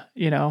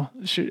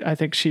 I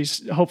think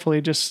she's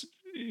hopefully just,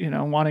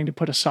 wanting to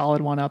put a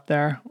solid one up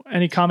there.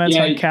 Any comments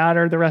on Kat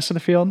or the rest of the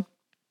field?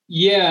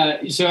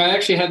 Yeah, so I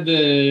actually had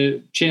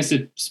the chance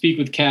to speak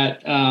with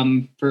Kat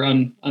for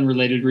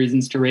unrelated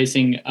reasons to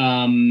racing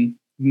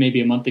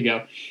maybe a month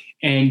ago.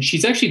 And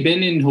she's actually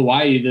been in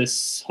Hawaii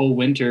this whole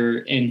winter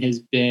and has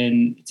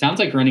been, it sounds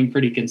like, running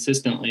pretty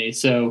consistently.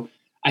 So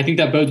I think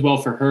that bodes well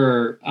for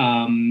her.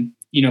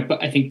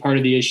 But I think part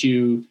of the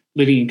issue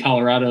living in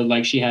Colorado,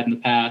 like she had in the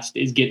past,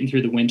 is getting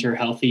through the winter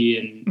healthy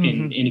and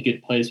in a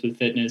good place with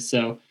fitness.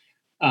 So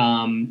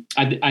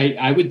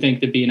I would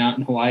think that being out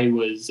in Hawaii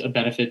was a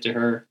benefit to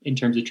her in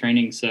terms of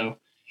training. So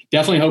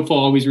definitely hopeful,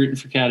 always rooting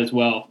for Kat as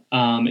well.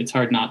 It's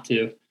hard not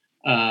to.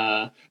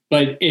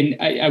 But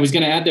I was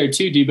going to add there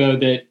too,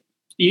 Debo, that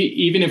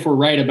even if we're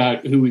right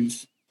about who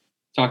we've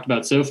talked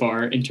about so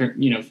far in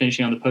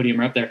finishing on the podium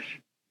or up there,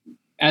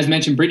 as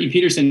mentioned, Brittany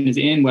Peterson is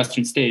in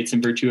Western States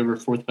in virtue of her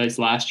fourth place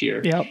last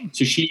year. Yep.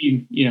 So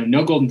she,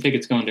 no golden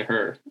tickets going to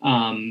her.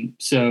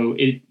 So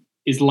it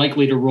is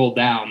likely to roll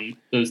down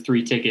those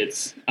 3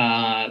 tickets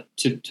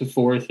to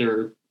fourth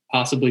or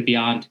possibly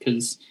beyond,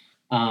 because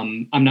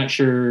I'm not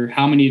sure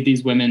how many of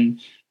these women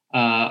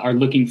are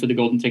looking for the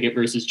golden ticket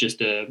versus just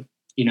a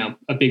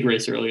big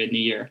race earlier in the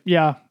year.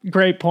 Yeah.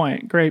 Great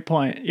point.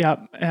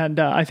 Yep. And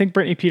I think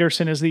Brittany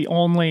Peterson is the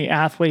only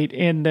athlete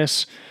in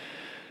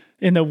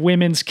the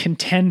women's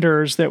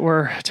contenders that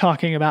we're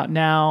talking about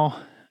now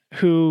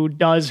who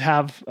does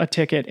have a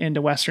ticket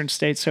into Western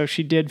States. So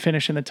she did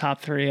finish in the top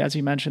 3. As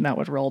you mentioned, that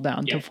would roll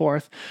down to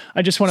fourth.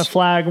 I just want to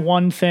flag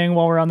one thing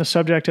while we're on the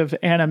subject of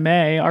Anna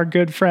May. Our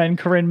good friend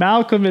Corinne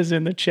Malcolm is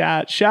in the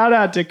chat. Shout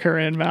out to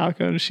Corinne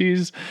Malcolm.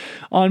 She's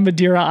on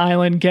Madeira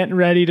Island getting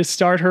ready to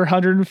start her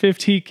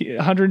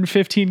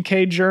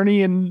 115K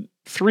journey in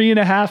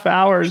 3.5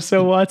 hours.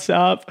 So what's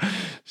up,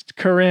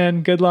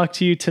 Corinne? Good luck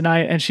to you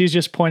tonight. And she's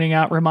just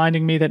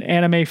reminding me that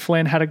Anna Mae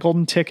Flynn had a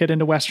golden ticket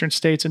into Western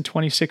States in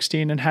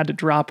 2016 and had to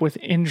drop with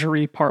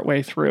injury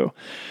partway through.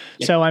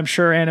 Yep. So I'm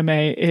sure Anna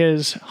Mae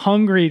is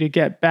hungry to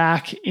get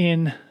back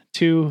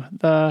into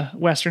the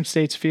Western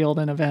States field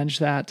and avenge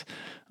that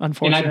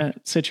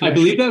unfortunate situation. I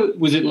believe that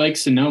was at Lake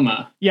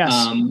Sonoma.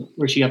 Yes.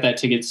 Where she got that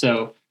ticket.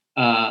 So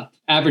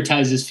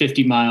advertises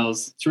 50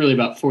 miles. It's really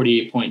about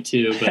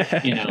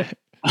 48.2, but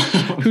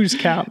who's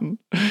counting?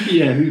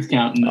 Yeah, who's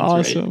counting? That's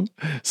awesome.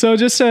 Right. So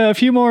just a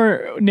few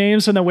more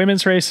names in the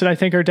women's race that I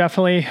think are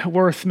definitely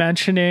worth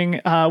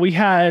mentioning. We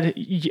had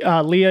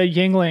Leah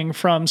Yingling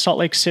from Salt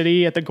Lake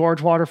City at the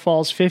Gorge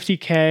Waterfalls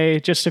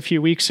 50K just a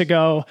few weeks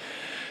ago.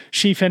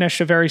 She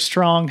finished a very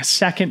strong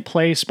second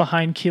place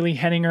behind Keely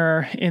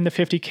Henninger in the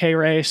 50K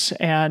race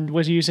and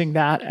was using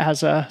that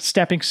as a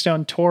stepping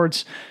stone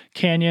towards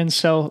Canyon.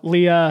 So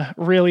Leah,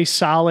 really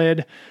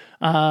solid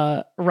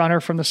runner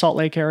from the Salt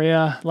Lake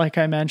area, like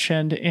I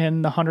mentioned,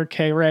 in the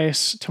 100K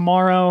race.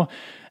 Tomorrow,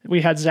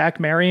 we had Zach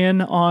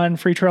Marion on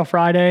Freetrail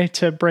Friday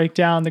to break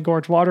down the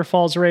Gorge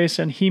Waterfalls race,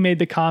 and he made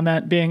the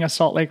comment, being a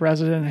Salt Lake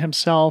resident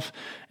himself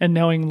and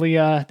knowing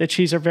Leah, that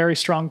she's a very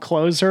strong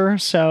closer,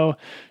 so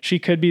she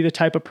could be the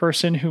type of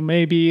person who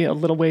may be a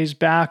little ways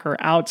back or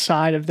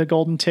outside of the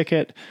golden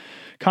ticket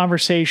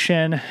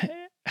conversation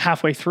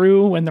halfway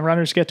through when the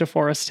runners get to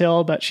Forest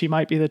Hill, but she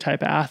might be the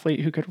type of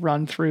athlete who could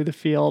run through the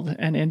field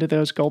and into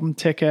those golden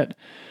ticket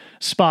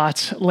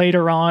spots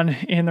later on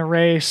in the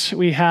race.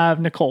 We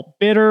have Nicole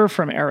Bitter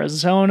from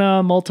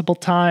Arizona, multiple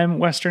time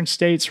Western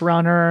States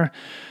runner,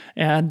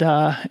 and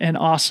an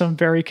awesome,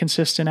 very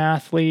consistent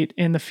athlete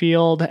in the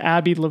field.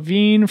 Abby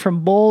Levine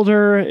from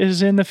Boulder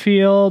is in the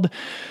field.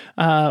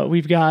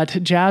 We've got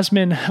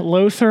Jasmine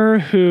Lothar,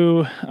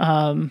 who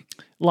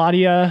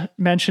Ladia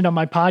mentioned on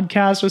my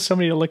podcast was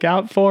somebody to look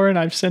out for, and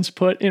I've since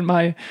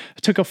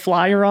took a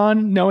flyer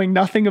on, knowing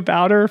nothing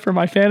about her, for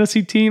my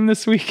fantasy team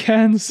this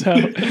weekend.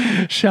 So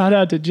shout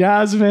out to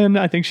Jasmine.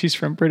 I think she's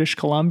from British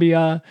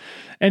Columbia.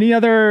 Any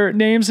other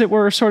names that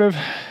we're sort of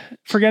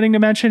forgetting to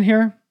mention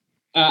here?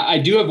 I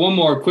do have one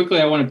more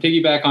quickly. I want to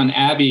piggyback on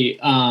Abby.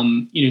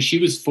 She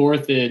was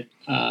fourth at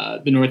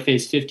the North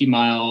Face 50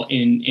 mile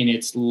in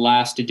its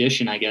last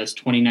edition, I guess,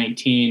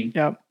 2019.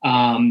 Yep.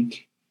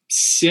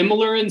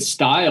 Similar in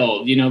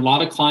style, a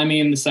lot of climbing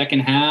in the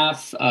second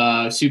half,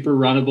 super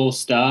runnable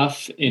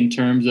stuff in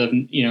terms of,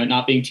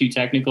 not being too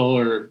technical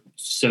or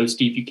so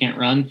steep you can't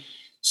run.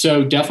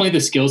 So definitely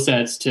the skill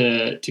sets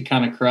to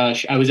kind of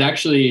crush. I was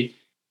actually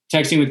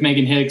texting with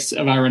Megan Hicks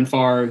of Iron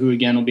Far, who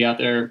again will be out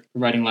there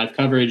providing live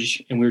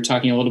coverage. And we were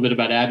talking a little bit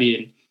about Abby,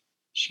 and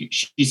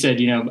she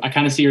said, I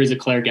kind of see her as a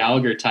Claire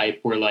Gallagher type,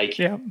 where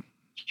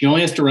she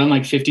only has to run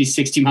like 50,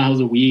 60 miles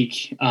a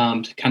week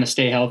to kind of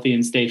stay healthy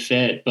and stay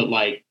fit, but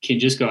can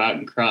just go out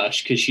and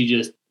crush because she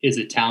just is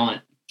a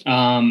talent.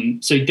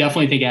 So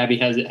definitely think Abby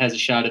has a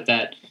shot at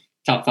that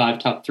top 5,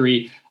 top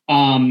 3.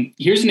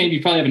 Here's a name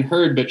you probably haven't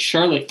heard, but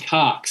Charlotte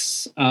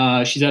Cox,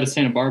 she's out of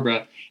Santa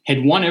Barbara,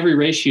 had won every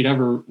race she'd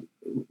ever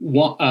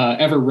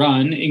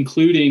run,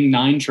 including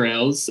 9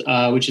 trails,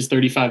 which is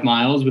 35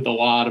 miles with a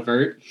lot of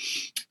vert.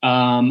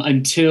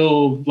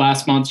 Until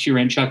last month, she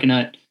ran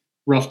Chuckanut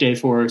rough day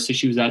for her. So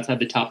she was outside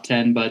the top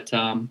 10, but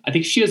I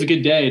think she has a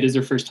good day. It is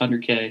her first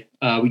 100K.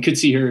 We could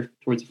see her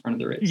towards the front of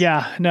the race.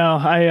 Yeah,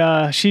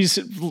 no, she's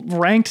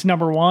ranked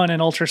number 1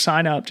 in ultra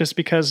sign up just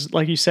because,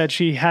 like you said,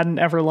 she hadn't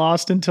ever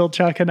lost until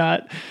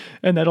Chuckanut,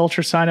 and that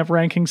ultra sign up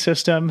ranking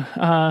system,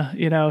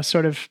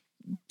 sort of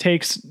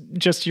takes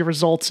just your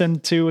results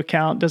into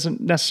account, doesn't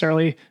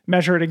necessarily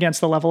measure it against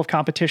the level of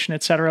competition,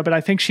 et cetera. But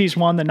I think she's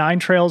won the 9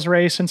 Trails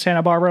race in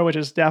Santa Barbara, which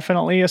is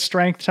definitely a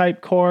strength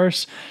type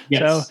course.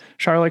 Yes. So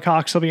Charlotte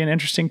Cox will be an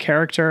interesting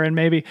character. And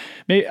maybe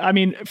I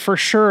mean, for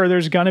sure,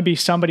 there's going to be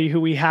somebody who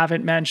we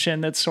haven't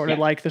mentioned that's sort of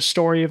like the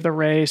story of the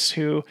race,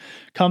 who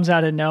comes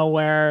out of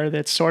nowhere,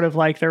 that's sort of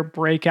like their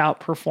breakout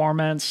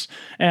performance.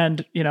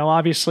 And,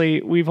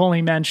 obviously we've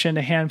only mentioned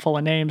a handful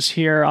of names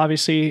here.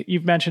 Obviously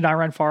you've mentioned I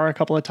Run Far a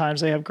couple of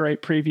times. They have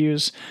great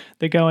previews.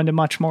 They go into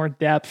much more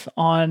depth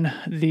on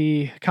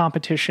the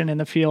competition in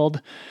the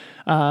field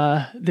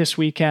this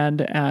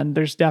weekend. And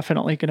there's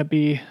definitely going to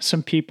be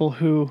some people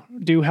who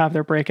do have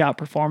their breakout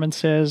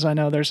performances. I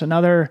know there's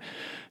another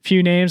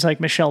few names like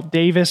Michelle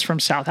Davis from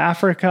South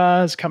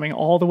Africa is coming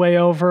all the way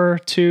over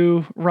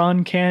to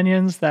run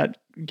canyons. That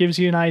gives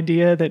you an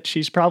idea that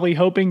she's probably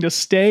hoping to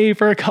stay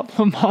for a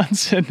couple of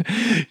months and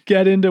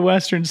get into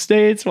Western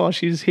States while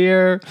she's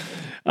here.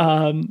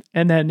 And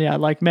then,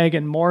 like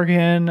Megan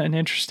Morgan, an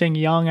interesting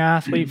young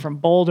athlete from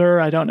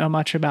Boulder. I don't know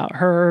much about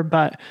her,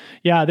 but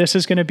this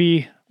is going to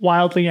be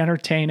wildly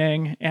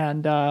entertaining.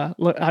 And,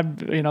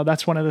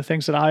 that's one of the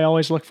things that I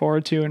always look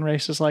forward to in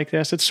races like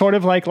this. It's sort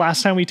of like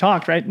last time we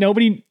talked, right?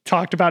 Nobody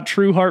talked about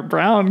True Heart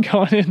Brown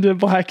going into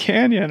Black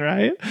Canyon,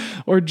 right?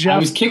 Or Jeff I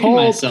was kicking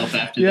Colt. myself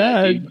after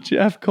that.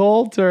 Jeff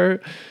Colt or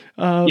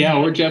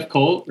Jeff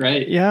Colt,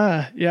 right?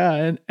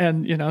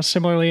 And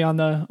similarly on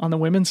the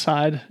women's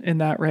side in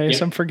that race,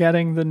 I'm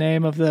forgetting the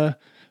name of the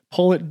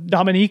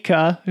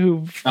Dominica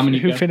who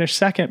finished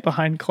second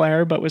behind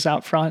Claire but was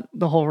out front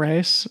the whole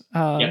race.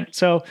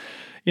 So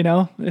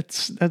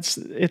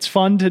it's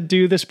fun to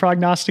do this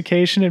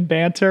prognostication and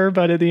banter,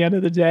 but at the end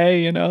of the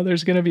day,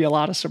 there's going to be a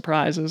lot of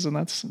surprises, and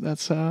that's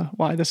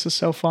why this is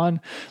so fun.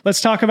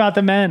 Let's talk about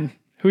the men.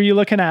 Who are you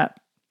looking at?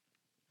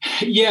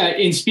 Yeah,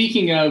 and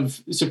speaking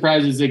of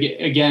surprises,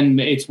 again,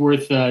 it's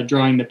worth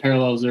drawing the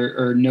parallels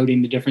or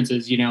noting the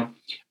differences.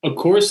 A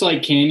course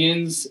like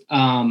Canyons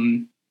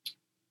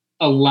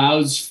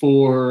allows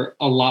for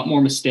a lot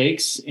more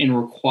mistakes and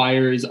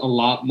requires a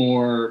lot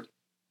more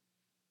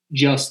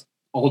just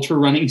ultra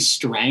running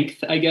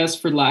strength, I guess,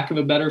 for lack of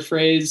a better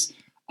phrase.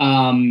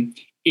 It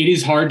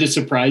is hard to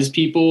surprise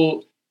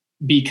people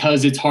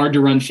because it's hard to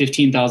run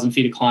 15,000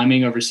 feet of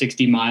climbing over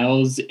 60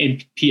 miles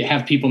and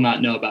have people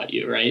not know about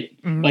you, right?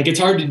 Mm-hmm. Like, it's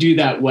hard to do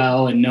that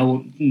well and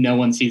no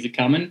one sees it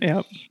coming.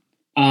 Yep.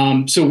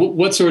 So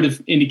what sort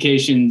of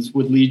indications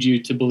would lead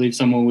you to believe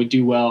someone would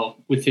do well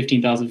with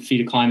 15,000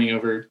 feet of climbing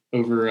over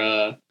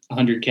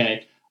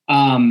 100K?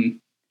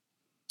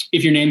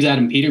 If your name's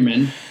Adam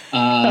Peterman,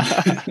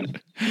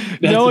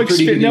 no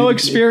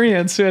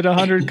experience at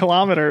 100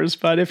 kilometers,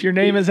 but if your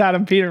name is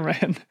Adam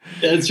Peterman.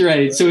 That's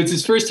right. So it's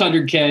his first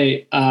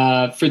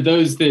 100K. For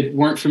those that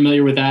weren't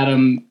familiar with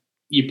Adam,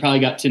 you probably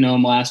got to know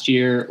him last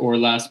year or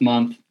last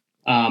month.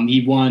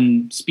 He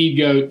won Speed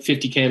Goat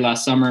 50K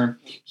last summer.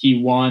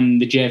 He won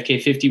the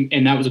JFK 50,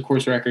 and that was a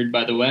course record,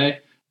 by the way.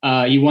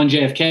 He won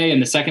JFK in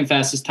the second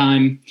fastest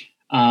time,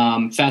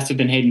 faster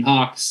than Hayden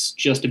Hawks,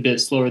 just a bit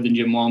slower than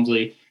Jim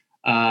Walmsley.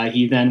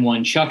 He then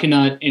won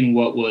Chuckanut in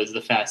what was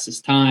the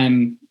fastest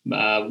time,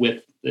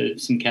 with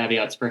some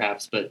caveats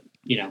perhaps, but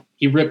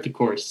he ripped the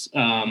course,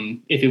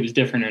 if it was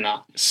different or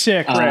not.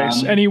 Sick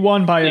race. And he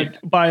won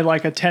by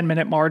like a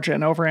 10-minute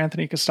margin over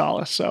Anthony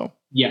Costales. So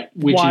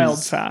which wild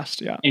is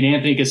fast. Yeah. And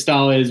Anthony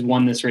Costales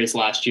won this race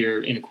last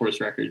year in a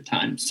course record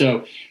time.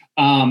 So,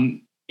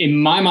 in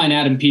my mind,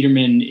 Adam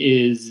Peterman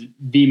is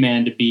the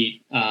man to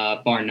beat,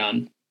 bar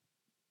none.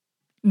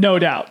 No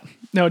doubt.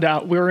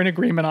 We're in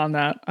agreement on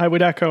that. I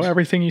would echo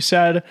everything you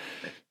said.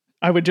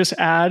 I would just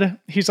add,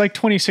 he's like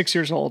 26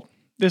 years old.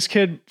 This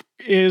kid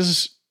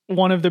is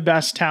one of the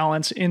best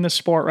talents in the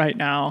sport right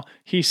now.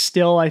 He's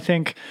still, I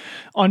think,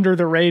 under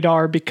the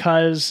radar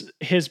because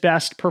his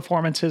best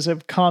performances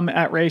have come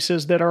at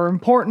races that are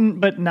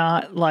important, but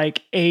not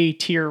like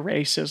A-tier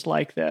races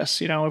like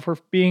this. If we're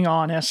being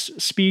honest,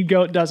 Speed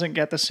Goat doesn't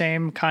get the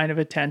same kind of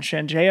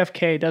attention.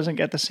 JFK doesn't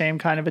get the same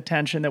kind of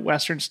attention that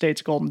Western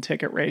States Golden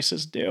Ticket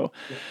races do.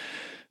 Yeah.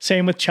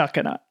 Same with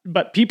Chuckanut.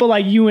 But people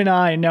like you and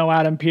I know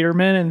Adam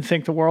Peterman and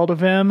think the world of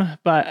him.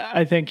 But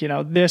I think,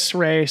 this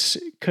race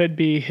could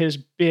be his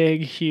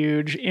big,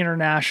 huge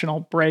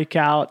international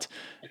breakout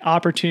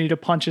opportunity to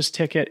punch his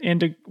ticket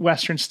into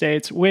Western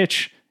States,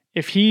 which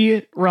if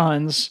he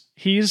runs,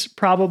 he's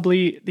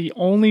probably the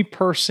only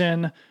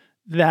person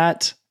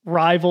that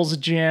rivals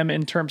Jim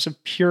in terms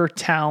of pure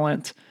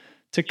talent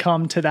to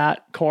come to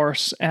that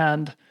course.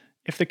 And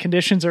if the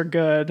conditions are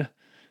good,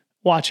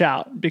 watch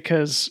out,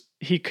 because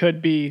he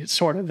could be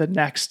sort of the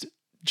next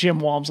Jim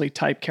Walmsley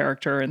type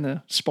character in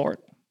the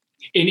sport.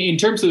 In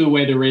terms of the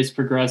way the race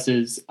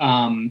progresses,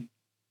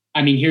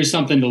 I mean, here's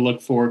something to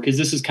look for, because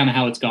this is kind of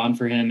how it's gone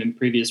for him in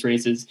previous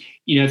races.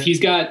 If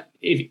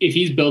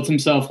he's built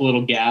himself a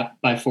little gap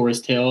by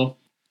Forest Hill,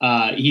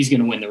 he's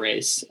going to win the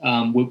race.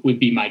 Would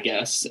be my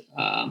guess.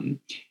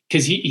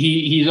 Because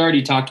he's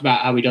already talked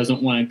about how he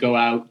doesn't want to go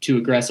out too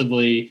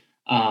aggressively.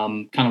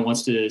 Kind of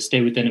wants to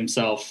stay within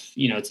himself.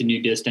 It's a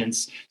new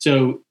distance.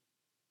 So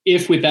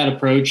if with that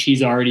approach,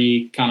 he's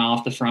already kind of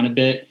off the front a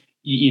bit,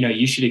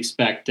 you should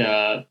expect,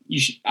 I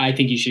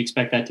think you should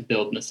expect that to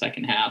build in the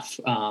second half,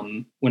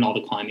 when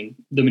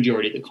the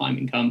majority of the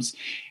climbing comes.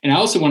 And I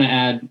also want to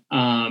add,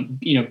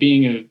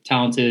 being a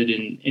talented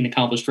and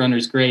accomplished runner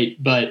is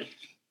great, but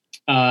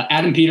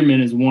Adam Peterman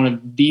is one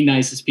of the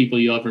nicest people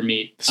you'll ever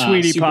meet.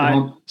 Sweetie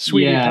pie.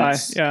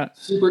 Yeah.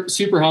 Super,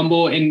 super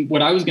humble. And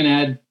what I was going to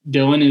add,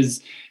 Dylan,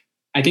 is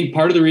I think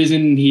part of the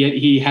reason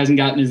he hasn't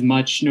gotten as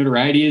much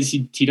notoriety is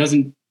he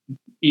doesn't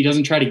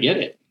try to get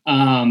it.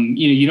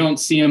 You don't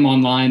see him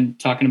online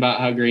talking about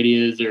how great he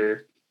is,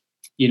 or,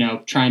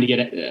 trying to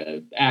get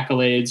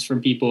accolades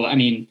from people. I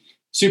mean,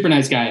 super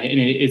nice guy, and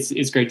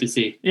it's great to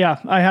see. Yeah,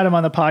 I had him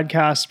on the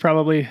podcast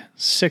probably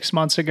 6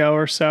 months ago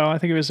or so. I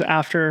think it was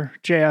after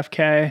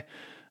JFK,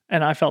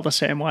 and I felt the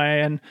same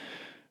way. And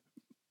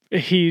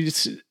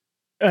he's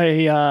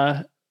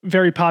a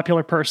very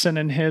popular person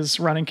in his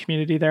running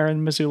community there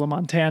in Missoula,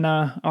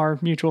 Montana. Our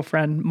mutual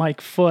friend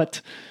Mike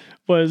Foote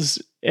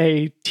was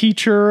a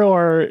teacher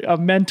or a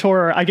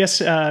mentor, or I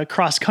guess a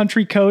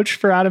cross-country coach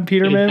for Adam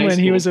Peterman when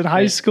he was in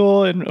high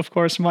school. And of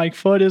course, Mike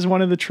Foote is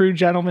one of the true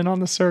gentlemen on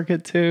the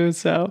circuit too.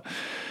 So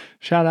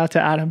shout out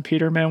to Adam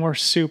Peterman. We're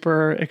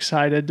super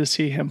excited to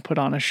see him put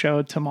on a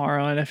show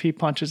tomorrow. And if he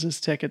punches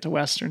his ticket to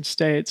Western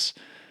States,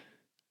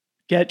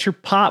 get your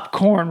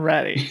popcorn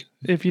ready,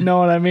 if you know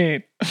what I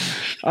mean.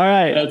 All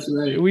right. That's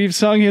right. We've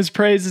sung his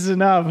praises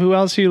enough. Who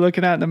else are you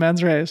looking at in the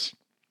men's race?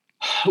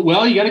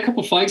 Well, you got a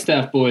couple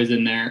Flagstaff boys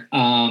in there.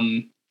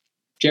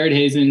 Jared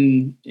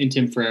Hazen and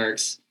Tim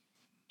Frericks.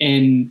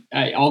 And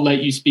I'll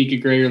let you speak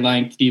at greater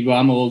length, Debo.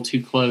 I'm a little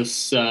too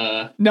close.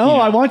 I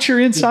want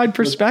your inside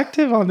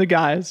perspective on the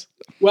guys.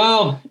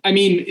 Well, I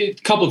mean, a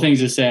couple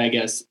things to say, I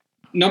guess.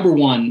 Number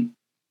one,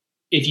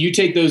 if you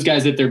take those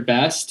guys at their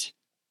best,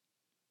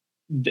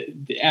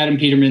 Adam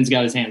Peterman's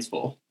got his hands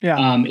full.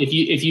 Yeah.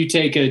 If you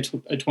take a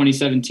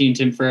 2017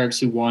 Tim Frericks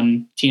who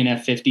won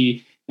TNF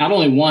 50, not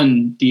only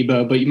won,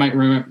 Debo, but you might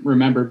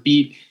remember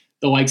beat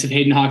the likes of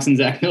Hayden Hawks and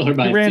Zach Miller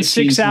by 15, ran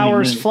 6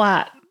 hours minutes.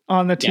 flat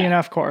on the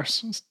TNF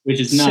course, which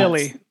is nuts.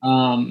 Silly.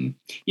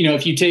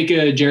 If you take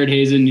a Jared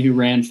Hazen who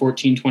ran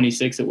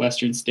 14:26 at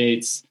Western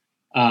States,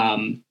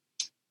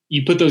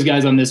 you put those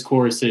guys on this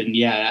course, and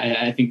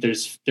I think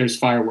there's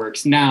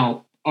fireworks.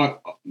 Now, are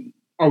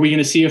we going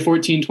to see a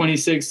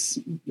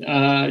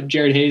 14:26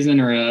 Jared Hazen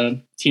or a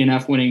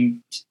TNF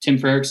winning Tim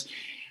Frericks?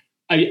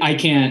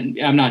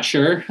 I'm not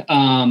sure.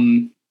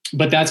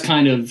 But that's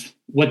kind of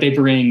what they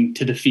bring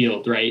to the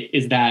field, right?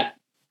 Is that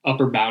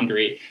upper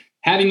boundary.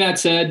 Having that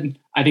said,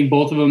 I think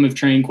both of them have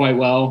trained quite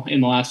well in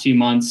the last few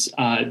months.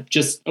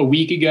 Just a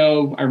week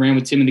ago, I ran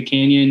with Tim in the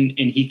Canyon,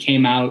 and he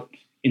came out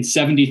in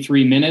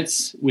 73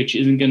 minutes, which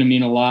isn't going to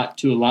mean a lot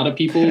to a lot of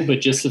people,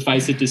 but just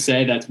suffice it to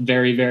say that's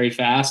very, very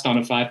fast on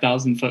a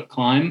 5,000-foot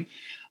climb.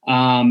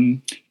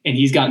 And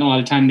he's gotten a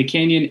lot of time in the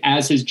Canyon,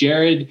 as has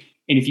Jared.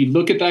 And if you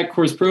look at that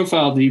course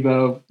profile,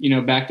 Debo,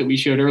 back that we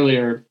showed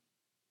earlier,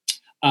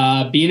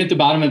 being at the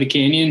bottom of the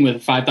canyon with a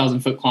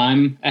 5,000-foot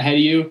climb ahead of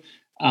you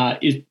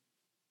is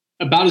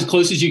about as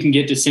close as you can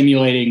get to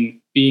simulating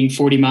being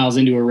 40 miles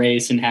into a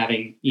race and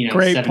having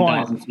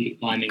 7,000 feet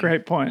climbing.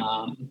 Great point.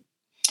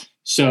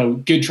 So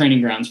good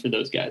training grounds for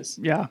those guys.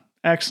 Yeah,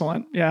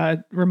 excellent. Yeah,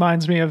 it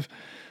reminds me of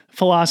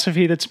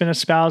philosophy that's been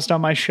espoused on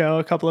my show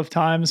a couple of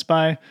times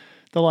by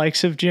the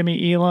likes of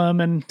Jimmy Elam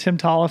and Tim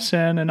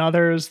Tollefson and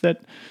others,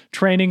 that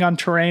training on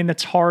terrain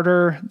that's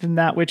harder than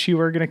that which you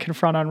were going to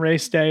confront on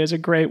race day is a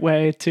great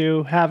way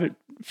to have it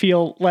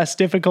feel less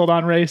difficult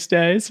on race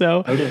day.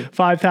 So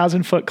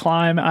 5,000-foot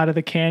climb out of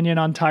the canyon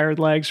on tired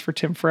legs for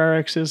Tim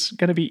Frericks is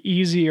going to be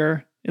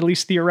easier, at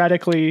least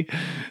theoretically,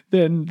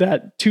 than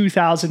that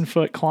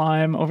 2,000-foot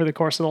climb over the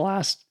course of the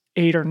last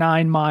 8 or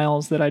 9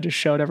 miles that I just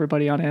showed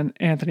everybody on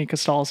Anthony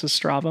Costales'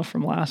 Strava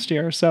from last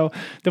year. So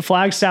the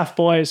Flagstaff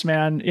boys,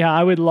 man,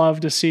 I would love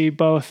to see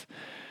both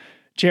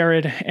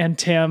Jared and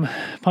Tim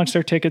punch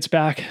their tickets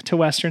back to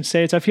Western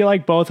States. I feel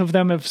like both of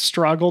them have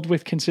struggled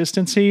with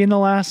consistency in the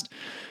last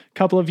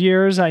couple of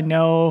years. I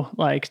know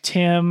like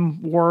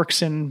Tim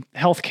works in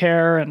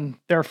healthcare and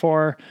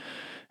therefore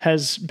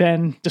has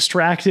been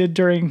distracted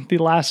during the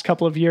last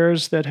couple of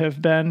years that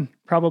have been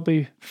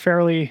probably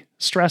fairly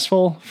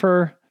stressful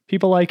for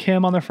people like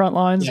him on the front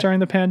lines during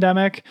the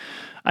pandemic.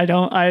 I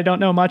don't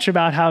know much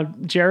about how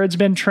Jared's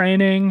been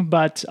training,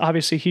 but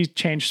obviously he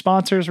changed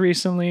sponsors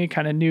recently,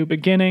 kind of new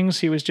beginnings.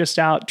 He was just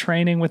out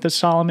training with the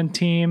Solomon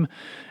team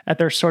at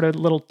their sort of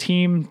little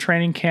team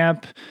training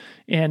camp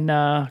in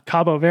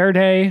Cabo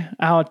Verde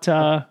out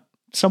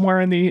somewhere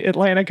in the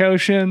Atlantic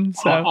Ocean.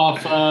 So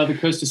off the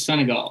coast of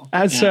Senegal.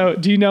 So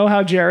do you know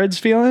how Jared's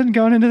feeling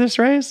going into this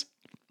race?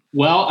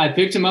 Well, I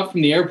picked him up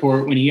from the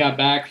airport when he got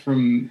back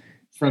from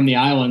from the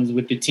islands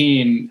with the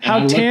team.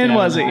 How tan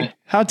was he?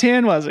 How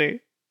tan was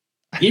he?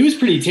 He was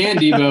pretty tan,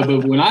 Devo,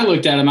 but when I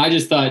looked at him, I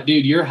just thought,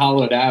 dude, you're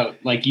hollowed out.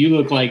 Like, you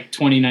look like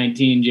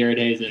 2019 Jared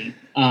Hazen.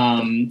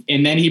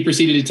 And then he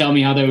proceeded to tell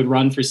me how they would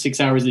run for 6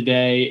 hours a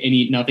day and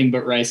eat nothing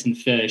but rice and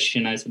fish.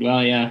 And I said,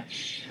 well, yeah,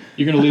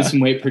 you're going to lose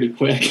some weight pretty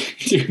quick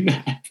doing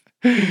that.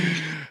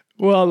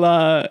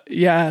 Well,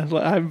 yeah,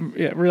 I'm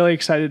really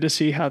excited to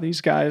see how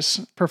these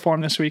guys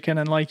perform this weekend.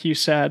 And like you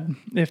said,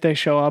 if they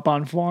show up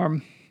on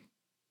form,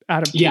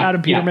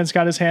 Adam Peterman's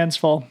got his hands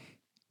full.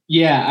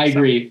 Yeah, I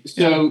agree.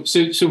 So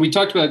we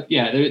talked about,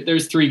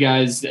 there's 3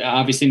 guys.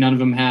 Obviously, none of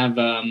them have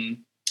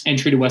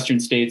entry to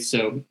Western States.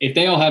 So if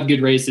they all have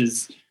good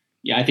races,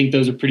 I think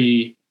those are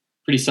pretty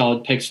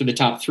solid picks for the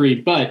top 3.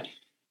 But,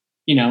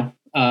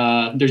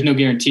 there's no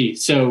guarantee.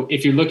 So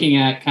if you're looking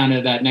at kind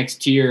of that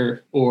next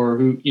tier, or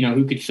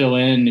who could fill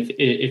in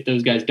if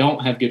those guys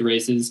don't have good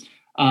races,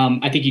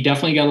 I think you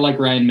definitely got to like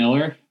Ryan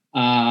Miller.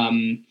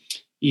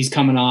 He's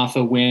coming off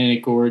a win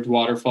at Gorge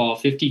Waterfall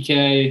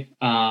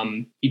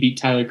 50K. He beat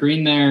Tyler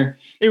Green there.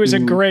 It was a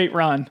great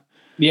run.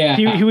 Yeah.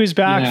 He was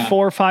back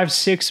 4, 5,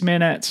 6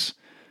 minutes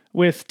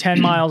with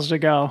 10 miles to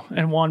go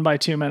and won by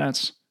 2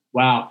 minutes.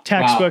 Wow.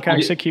 Textbook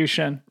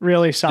execution.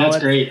 Really solid.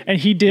 That's great. And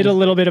he did a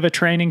little bit of a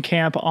training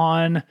camp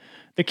on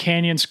the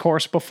Canyons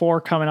course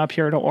before coming up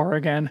here to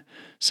Oregon.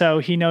 So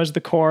he knows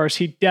the course.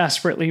 He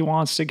desperately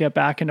wants to get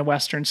back into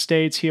Western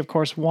States. He, of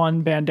course,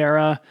 won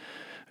Bandera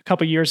a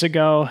couple years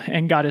ago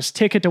and got his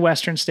ticket to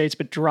Western States,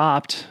 but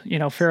dropped,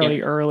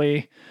 fairly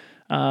early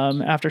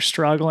after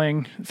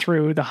struggling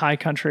through the high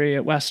country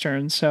at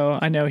Western. So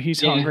I know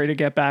he's hungry to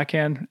get back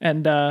in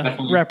and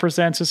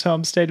represents his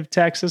home state of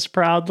Texas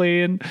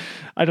proudly. And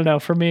I don't know,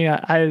 for me,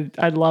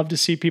 I'd love to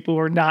see people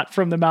who are not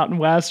from the Mountain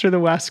West or the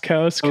West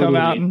Coast come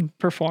out and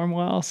perform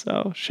well.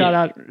 So shout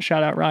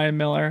out Ryan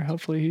Miller.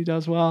 Hopefully he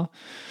does well.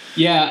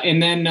 Yeah.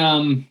 And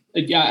then,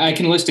 I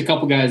can list a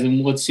couple guys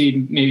and let's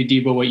see maybe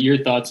Debo, what your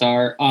thoughts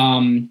are.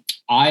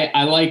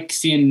 I like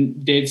seeing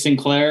Dave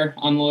Sinclair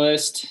on the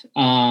list.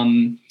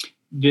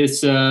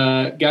 This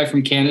guy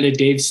from Canada,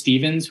 Dave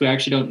Stevens, who I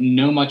actually don't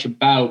know much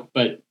about,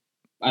 but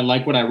I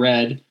like what I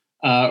read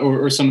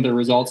or some of the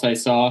results I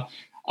saw.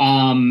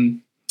 I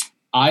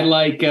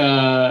like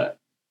Rod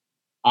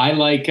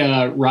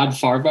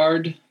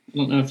Farvard. I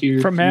don't know if you're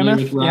from familiar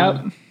Mammoth. with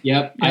Rod.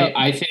 Yep.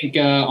 I think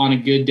on a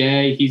good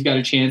day, he's got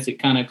a chance at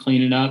kind of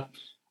cleaning up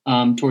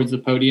towards the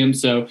podium.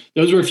 So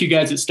those were a few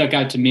guys that stuck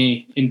out to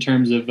me in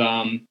terms of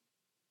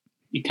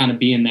you kind of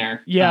being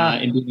there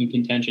and being in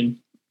contention.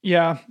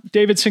 Yeah.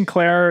 David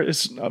Sinclair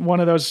is one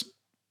of those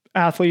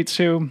athletes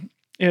who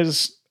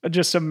is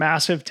just a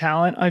massive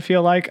talent. I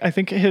feel like, I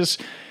think his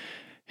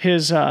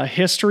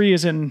history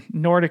is in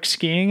Nordic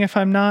skiing, if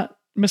I'm not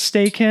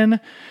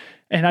mistaken.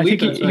 And I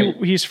think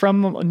he's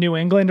from New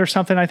England or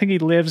something. I think he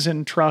lives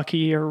in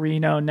Truckee or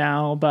Reno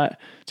now,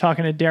 but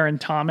talking to Darren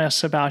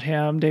Thomas about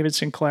him, David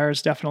Sinclair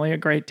is definitely a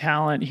great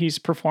talent. He's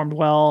performed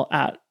well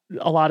at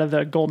a lot of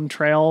the Golden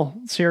Trail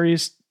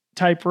Series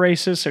type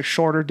races, so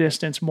shorter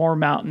distance, more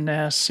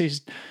mountainous.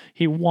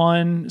 He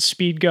won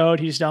Speed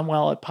Goat. He's done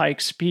well at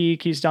Pikes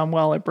Peak. He's done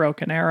well at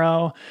Broken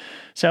Arrow.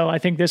 So I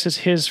think this is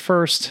his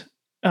first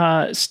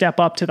step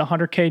up to the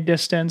 100K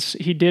distance.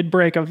 He did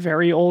break a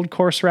very old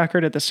course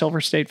record at the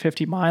Silver State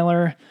 50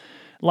 miler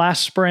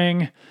last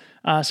spring.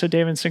 So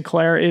David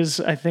Sinclair is,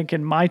 I think,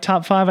 in my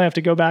top 5. I have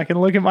to go back and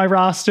look at my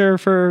roster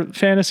for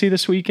fantasy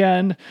this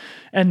weekend.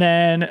 And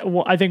then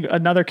I think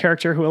another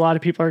character who a lot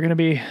of people are going to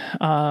be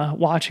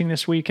watching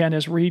this weekend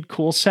is Reed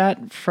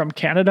Coolset from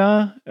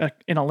Canada,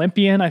 an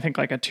Olympian, I think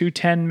like a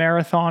 2:10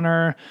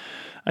 marathoner.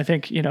 I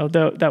think,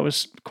 that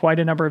was quite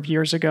a number of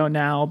years ago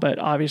now, but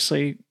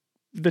obviously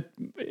the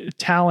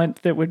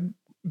talent that would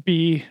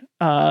be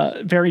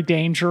very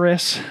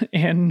dangerous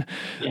in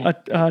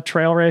a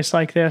trail race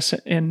like this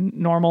in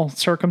normal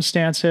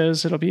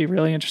circumstances. It'll be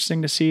really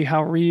interesting to see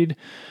how Reed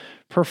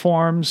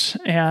performs.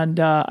 And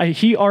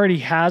he already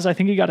has, I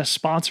think he got a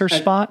sponsor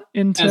spot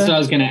into. That's what I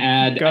was going to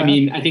add. I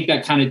mean, I think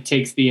that kind of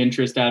takes the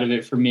interest out of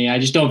it for me. I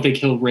just don't think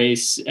he'll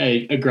race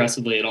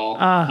aggressively at all.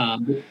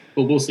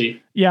 But we'll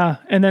see. Yeah.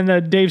 And then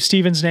the Dave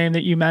Stevens name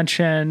that you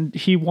mentioned,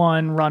 he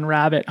won Run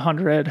Rabbit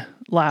 100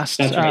 last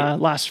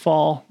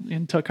fall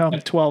and took home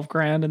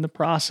 $12,000 in the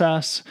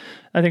process.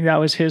 I think that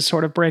was his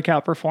sort of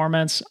breakout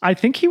performance. I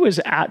think he was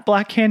at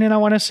Black Canyon, I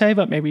want to say,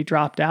 but maybe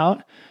dropped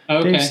out.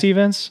 Okay. Dave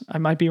Stevens. I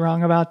might be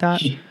wrong about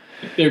that.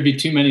 There'd be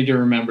too many to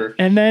remember.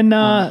 And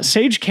then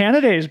Sage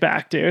Canada is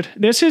back, dude.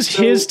 This is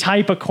his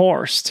type of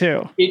course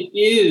too. It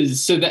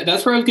is. So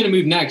that's where I was going to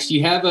move next.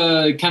 You have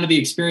a kind of the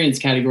experience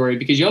category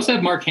because you also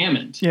have Mark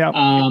Hammond. Yeah.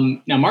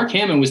 Now Mark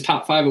Hammond was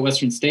top 5 at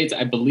Western States,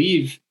 I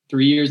believe,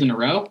 3 years in a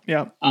row.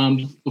 Yeah.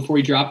 Before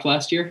he dropped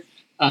last year.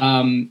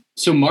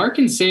 So Mark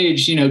and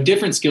Sage,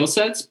 different skill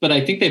sets, but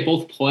I think they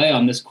both play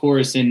on this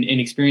course and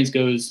experience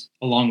goes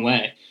a long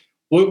way.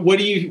 What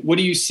do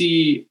you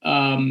see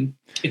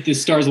if the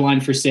stars align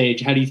for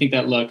Sage? How do you think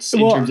that looks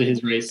in terms of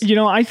his race?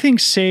 I think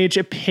Sage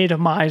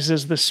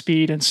epitomizes the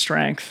speed and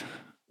strength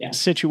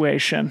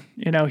situation.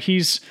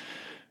 He's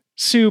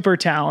super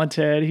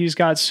talented. He's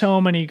got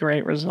so many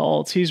great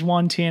results. He's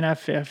won TNF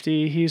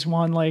 50. He's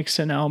won Lake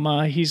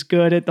Sonoma. He's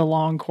good at the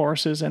long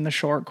courses and the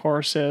short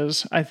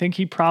courses. I think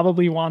he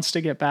probably wants to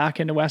get back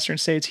into Western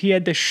States. He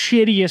had the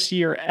shittiest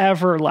year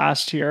ever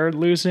last year,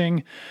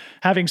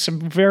 having some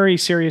very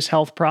serious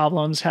health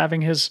problems,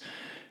 having his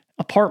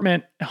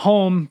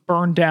home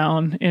burned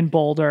down in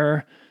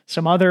Boulder,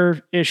 some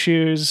other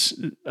issues.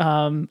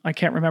 I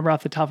can't remember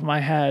off the top of my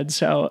head.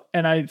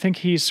 And I think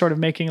he's sort of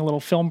making a little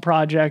film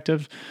project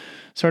of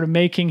sort of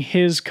making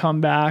his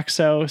comeback.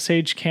 So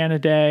Sage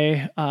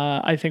Canaday,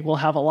 I think will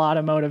have a lot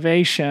of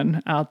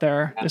motivation out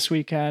there this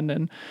weekend.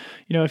 And,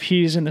 if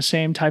he's in the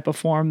same type of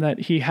form that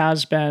he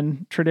has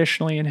been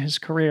traditionally in his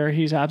career,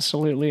 he's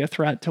absolutely a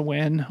threat to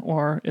win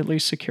or at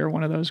least secure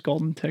one of those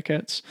golden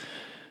tickets.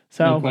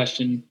 So, no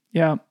question.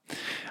 Yeah.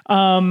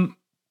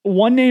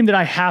 One name that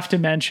I have to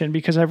mention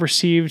because I've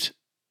received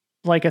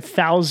like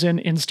 1,000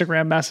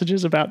 Instagram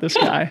messages about this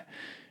guy,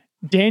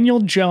 Daniel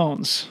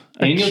Jones.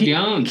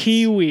 Jones.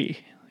 Kiwi.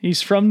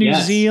 He's from New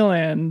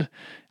Zealand.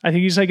 I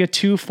think he's like a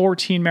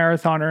 2:14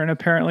 marathoner, and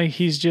apparently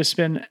he's just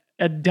been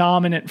a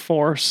dominant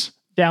force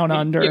down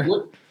under.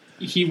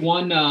 He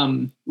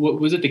won,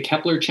 what was it? The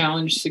Kepler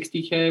Challenge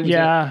 60K?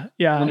 Yeah.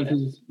 One of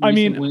his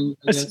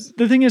wins,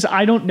 the thing is,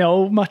 I don't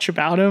know much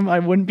about him. I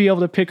wouldn't be able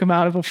to pick him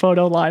out of a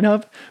photo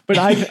lineup, but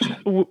I've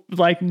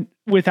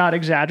without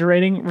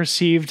exaggerating,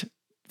 received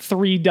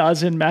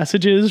 36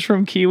 messages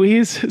from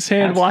Kiwis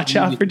saying, watch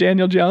out for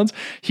Daniel Jones.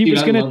 He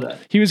was going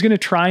to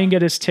try and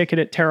get his ticket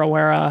at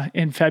Tarawera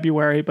in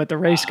February, but the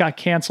race got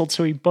canceled.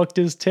 So he booked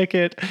his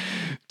ticket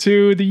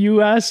to the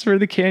US for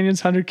the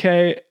Canyons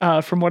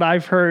 100K. From what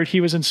I've heard,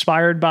 he was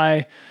inspired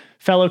by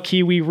fellow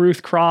Kiwi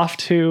Ruth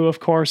Croft, who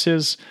of course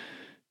is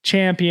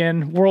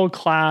champion,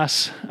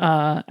 world-class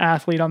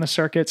athlete on the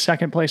circuit,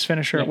 second place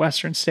finisher at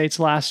Western States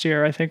last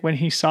year. I think when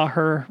he saw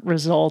her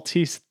result,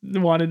 he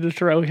wanted to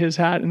throw his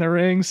hat in the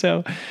ring.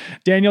 So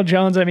Daniel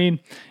Jones,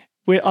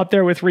 we're up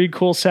there with Reed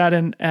Coolset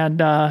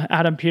and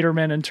Adam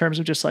Peterman in terms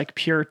of just like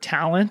pure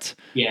talent.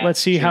 Yeah, let's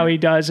see how he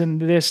does in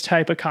this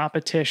type of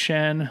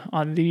competition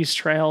on these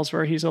trails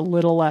where he's a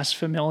little less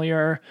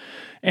familiar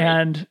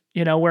and,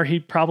 where he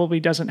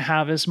probably doesn't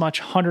have as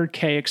much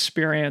 100K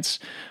experience.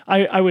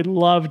 I would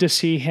love to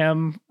see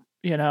him,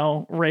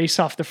 race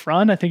off the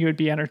front. I think it would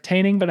be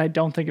entertaining, but I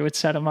don't think it would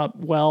set him up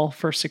well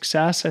for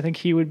success. I think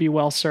he would be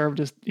well served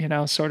to,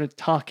 sort of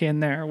tuck in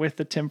there with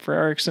the Tim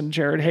Frerichs and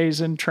Jared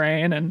Hazen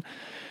train and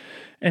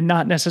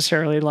not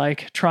necessarily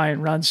like try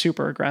and run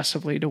super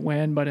aggressively to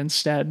win, but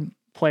instead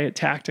play it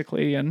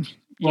tactically and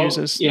use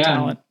his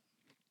talent.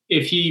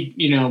 If he,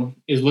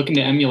 is looking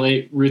to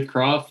emulate Ruth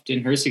Croft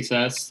and her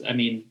success,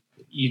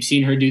 you've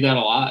seen her do that a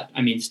lot.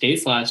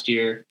 States last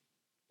year,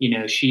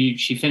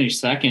 she finished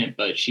second,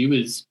 but she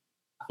was,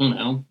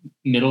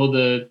 middle of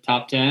the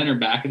top 10 or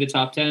back of the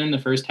top 10 in the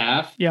first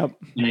half. Yep.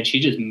 And then she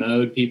just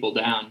mowed people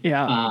down.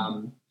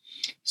 Yeah.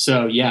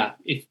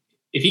 If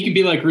he can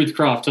be like Ruth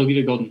Croft, he'll get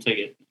a golden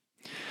ticket.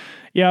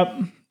 Yep.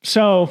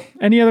 So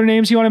any other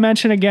names you want to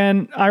mention?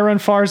 Again, iRun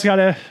Far's got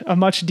a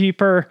much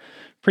deeper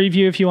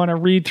preview if you want to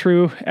read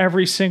through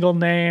every single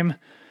name.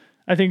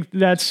 I think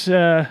that's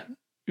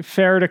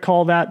fair to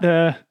call that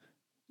the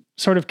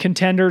sort of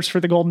contenders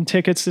for the golden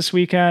tickets this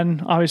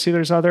weekend. Obviously,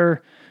 there's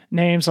other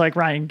names like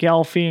Ryan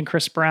Gelfie and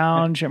Chris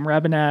Brown, Jim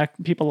Rebenek,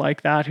 people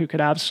like that who could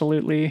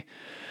absolutely,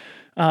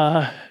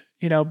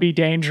 be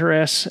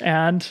dangerous.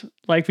 And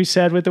like we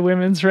said with the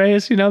women's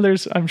race,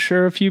 there's, I'm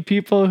sure, a few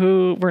people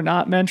who we're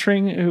not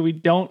mentoring, who we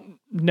don't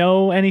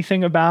know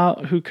anything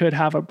about, who could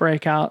have a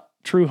breakout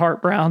True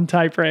Hart Brown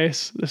type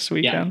race this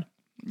weekend.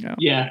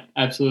 Yeah,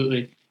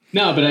 absolutely.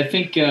 No, but I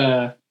think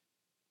our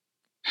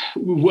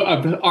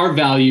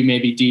value,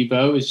 maybe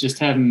Debo, is just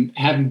having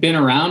been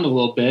around a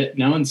little bit,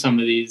 knowing some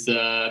of these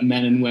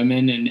men and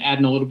women, and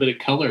adding a little bit of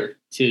color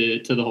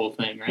to the whole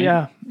thing,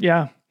 right?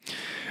 Yeah.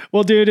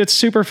 Well, dude, it's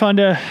super fun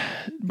to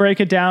break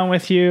it down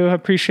with you. I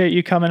appreciate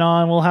you coming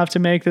on. We'll have to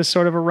make this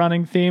sort of a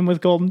running theme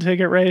with golden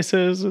ticket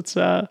races. It's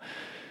an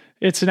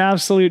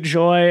absolute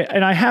joy.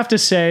 And I have to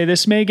say,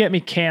 this may get me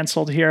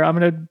canceled here. I'm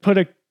going to put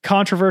a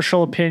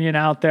controversial opinion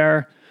out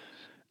there.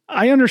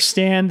 I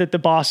understand that the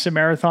Boston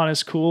Marathon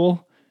is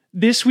cool.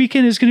 This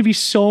weekend is going to be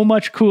so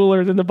much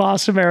cooler than the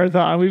Boston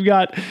Marathon. We've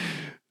got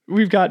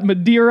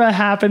Madeira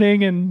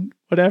happening in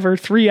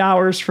 3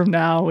 hours from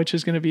now, which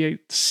is going to be a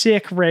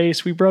sick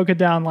race. We broke it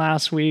down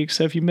last week.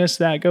 So if you missed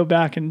that, go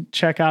back and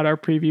check out our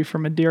preview for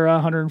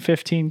Madeira,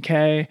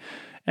 115K.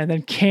 And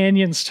then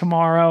Canyons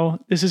tomorrow.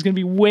 This is going to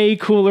be way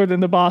cooler than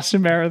the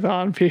Boston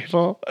Marathon,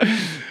 people.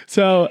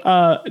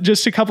 So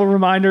just a couple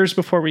reminders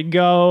before we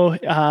go.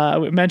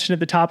 We mentioned at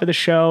the top of the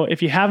show,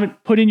 if you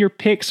haven't put in your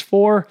picks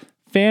for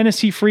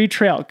Fantasy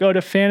Freetrail, go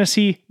to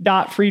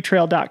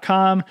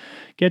fantasy.freetrail.com.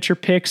 Get your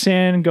picks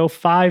in. Go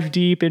 5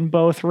 deep in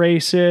both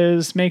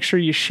races. Make sure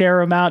you share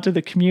them out to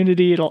the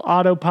community. It'll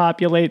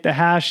auto-populate the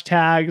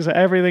hashtags.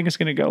 Everything is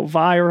going to go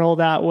viral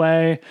that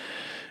way.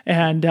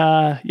 And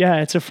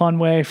yeah, it's a fun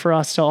way for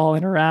us to all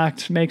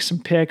interact, make some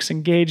picks,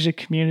 engage the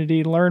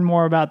community, learn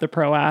more about the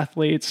pro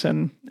athletes,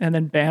 and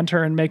then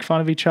banter and make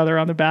fun of each other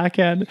on the back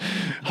end.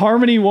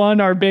 Harmony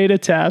won our beta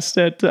test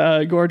at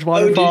Gorge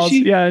Waterfalls.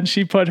 Yeah, and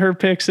she put her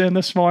picks in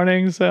this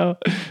morning. So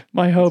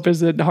my hope is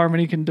that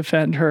Harmony can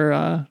defend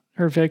her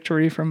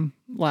victory from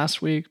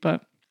last week.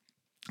 But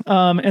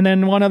and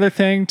then one other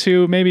thing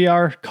to maybe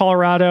our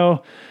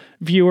Colorado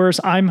viewers,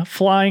 I'm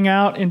flying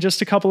out in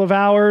just a couple of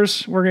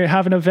hours. We're going to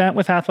have an event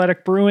with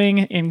Athletic Brewing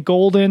in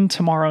Golden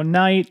tomorrow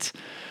night.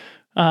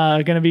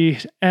 Going to be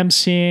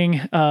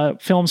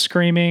emceeing film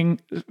screening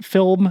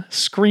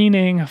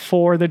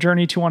for the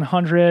Journey to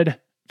 100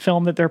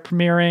 film that they're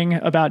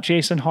premiering about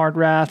Jason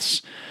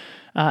Hardrath's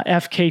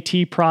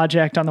FKT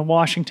project on the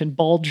Washington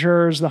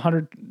Bulgers, the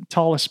 100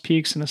 tallest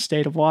peaks in the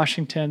state of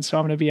Washington. So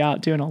I'm going to be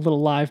out doing a little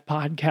live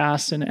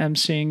podcast and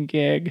emceeing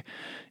gig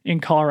in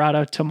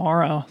Colorado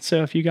tomorrow.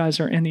 So if you guys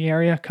are in the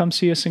area, come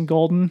see us in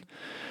Golden.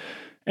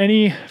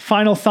 Any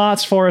final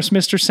thoughts for us,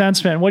 Mr.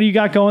 Senseman? What do you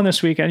got going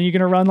this weekend? Are you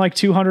going to run like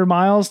 200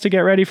 miles to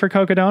get ready for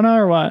Cocodona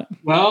or what?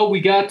 Well, we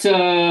got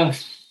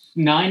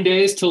 9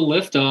 days till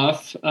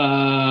liftoff,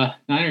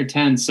 9 or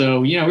 10.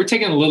 So, we're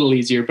taking it a little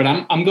easier, but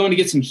I'm going to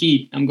get some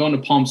heat. I'm going to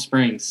Palm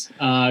Springs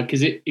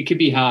because it could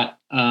be hot.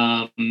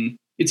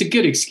 It's a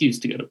good excuse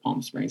to go to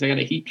Palm Springs. I got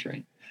a heat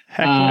train.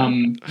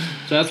 So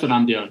that's what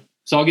I'm doing.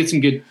 So I'll get some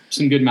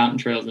good mountain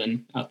trails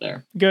in out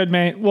there. Good,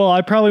 mate. Well,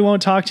 I probably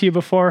won't talk to you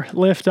before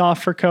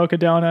liftoff for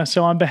Cocodona.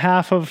 So on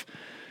behalf of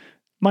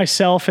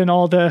myself and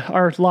all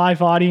our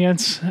live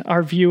audience,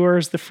 our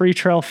viewers, the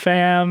Freetrail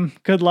fam,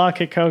 good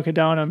luck at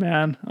Cocodona,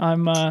 man.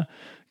 I'm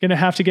going to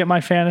have to get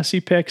my fantasy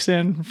picks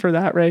in for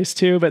that race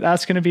too, but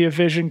that's going to be a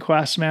vision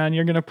quest, man.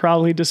 You're going to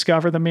probably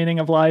discover the meaning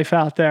of life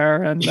out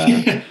there and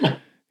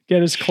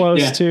get as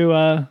close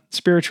to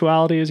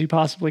spirituality as you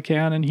possibly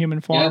can in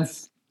human form.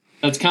 Yes.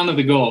 That's kind of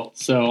the goal.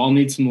 So I'll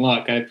need some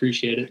luck. I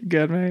appreciate it.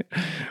 Good, mate.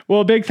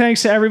 Well, big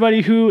thanks to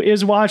everybody who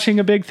is watching.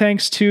 A big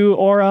thanks to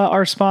Aura,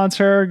 our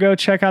sponsor. Go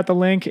check out the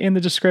link in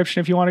the description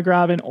if you want to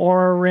grab an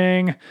Aura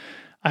ring.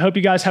 I hope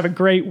you guys have a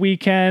great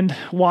weekend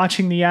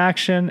watching the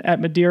action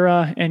at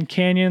Madeira and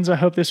Canyons. I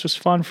hope this was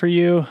fun for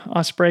you,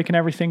 us breaking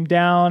everything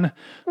down.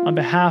 On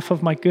behalf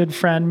of my good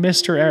friend,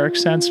 Mr. Eric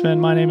Senseman,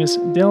 my name is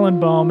Dylan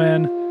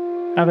Bowman.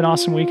 Have an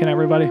awesome weekend,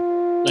 everybody.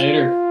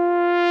 Later.